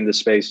to see in this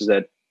space is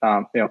that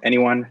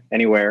anyone,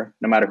 anywhere,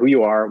 no matter who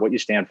you are, what you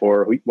stand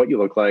for, what you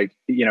look like,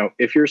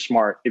 if you're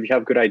smart, if you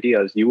have good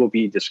ideas, you will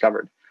be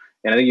discovered.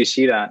 And I think you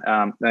see that.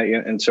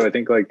 And so I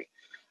think like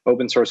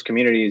open source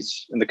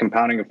communities and the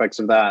compounding effects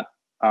of that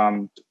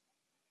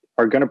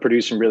are going to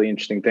produce some really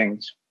interesting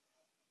things.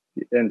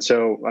 And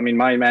so, I mean,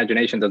 my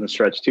imagination doesn't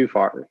stretch too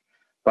far,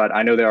 but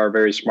I know there are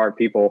very smart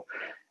people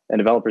and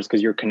developers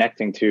because you're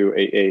connecting to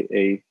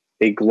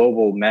a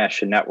global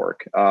mesh and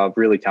network of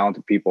really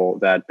talented people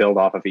that build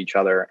off of each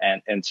other.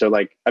 And so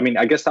like, I mean,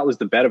 I guess that was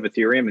the bet of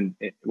Ethereum. And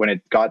when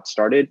it got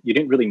started, you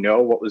didn't really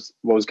know what was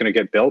going to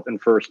get built.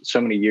 And for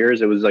so many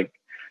years, it was like,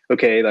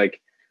 okay,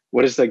 like,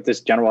 what is like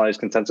this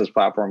generalized consensus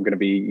platform going to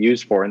be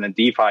used for? And then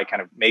DeFi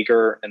kind of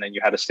maker, and then you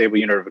had a stable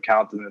unit of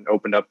account, and then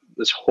opened up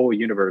this whole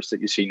universe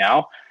that you see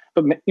now.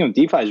 But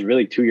DeFi is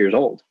really 2 years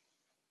old,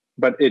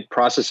 but it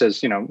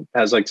processes,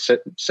 has like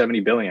 70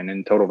 billion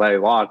in total value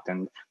locked,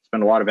 and it's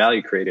been a lot of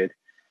value created.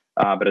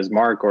 But as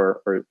Mark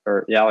or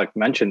Alec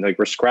mentioned, like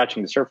we're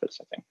scratching the surface,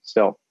 I think,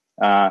 still.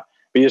 But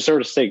you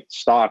sort of take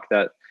stock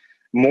that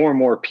more and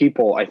more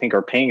people, I think,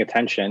 are paying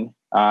attention.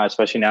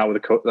 Especially now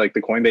with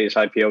the Coinbase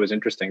IPO is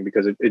interesting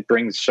because it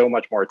brings so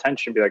much more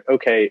attention. Be like,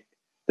 okay,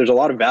 there's a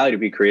lot of value to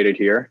be created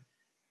here.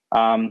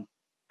 And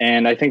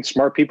I think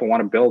smart people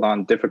want to build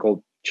on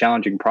difficult,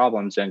 challenging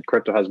problems, and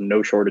crypto has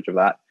no shortage of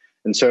that.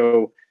 And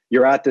so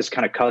you're at this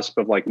kind of cusp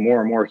of like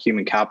more and more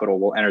human capital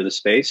will enter the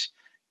space,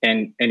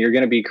 and you're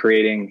going to be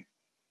creating,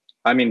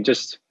 I mean,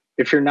 just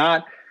if you're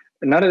not,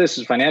 none of this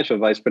is financial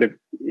advice, but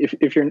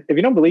if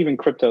you don't believe in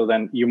crypto,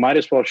 then you might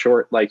as well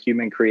short like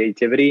human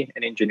creativity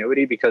and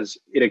ingenuity because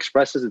it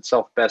expresses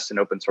itself best in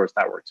open source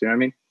networks. You know what I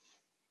mean?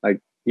 Like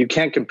you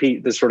can't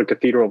compete this sort of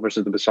cathedral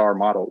versus the bizarre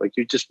model. Like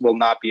you just will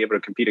not be able to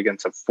compete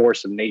against a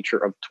force of nature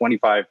of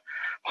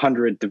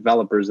 2,500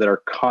 developers that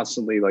are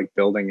constantly like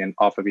building and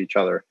off of each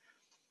other.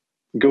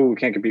 Google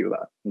can't compete with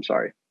that. I'm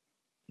sorry.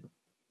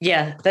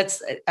 Yeah,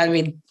 that's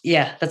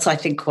I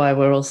think why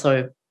we're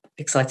also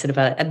excited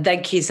about it. And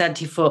thank you,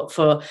 Santi,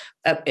 for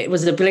it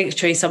was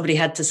obligatory. Somebody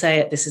had to say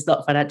it. This is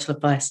not financial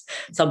advice.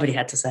 Somebody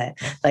had to say it.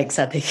 Thanks,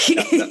 Santi.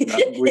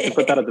 We should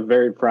put that at the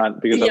very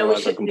front because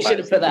we should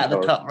have put that at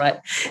the top, right?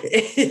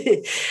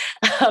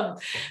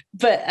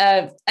 But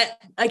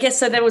I guess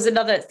so. There was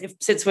another.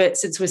 Since we're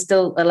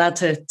still allowed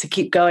to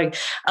keep going,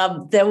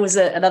 there was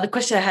another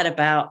question I had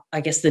about, I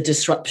guess, the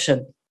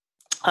disruption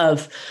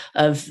of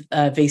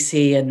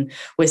VC, and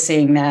we're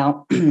seeing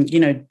now,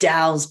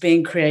 DAOs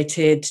being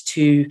created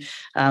to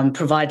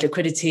provide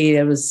liquidity.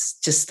 There was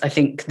just, I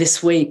think,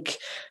 this week,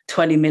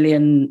 20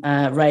 million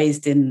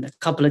raised in a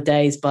couple of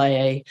days by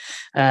a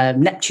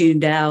Neptune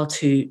DAO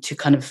to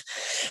kind of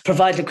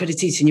provide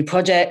liquidity to new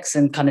projects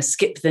and kind of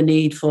skip the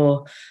need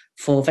for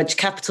venture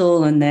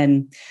capital. And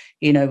then,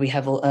 we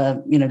have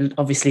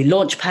obviously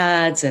launch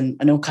pads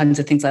and all kinds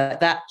of things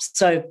like that.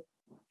 So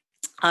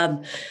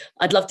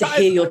I'd love to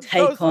hear your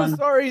take on.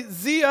 Sorry,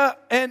 Zia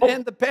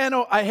and the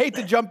panel. I hate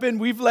to jump in.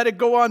 We've let it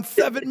go on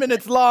 7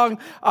 minutes long,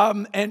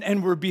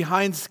 and we're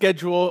behind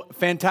schedule.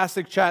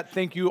 Fantastic chat.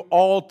 Thank you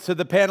all to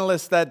the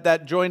panelists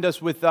that joined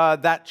us with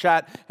that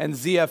chat, and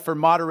Zia for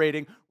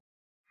moderating.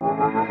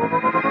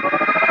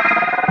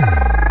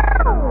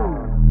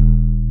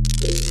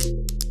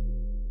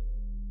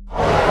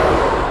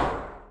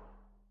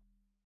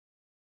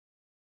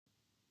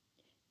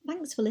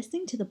 Thanks for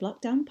listening to the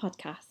BlockDown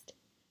podcast.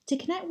 To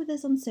connect with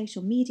us on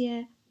social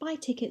media, buy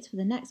tickets for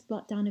the next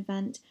BlockDown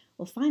event,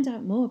 or find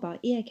out more about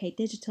EAK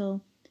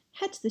Digital,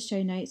 head to the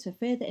show notes for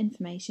further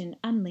information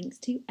and links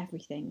to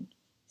everything.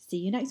 See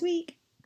you next week.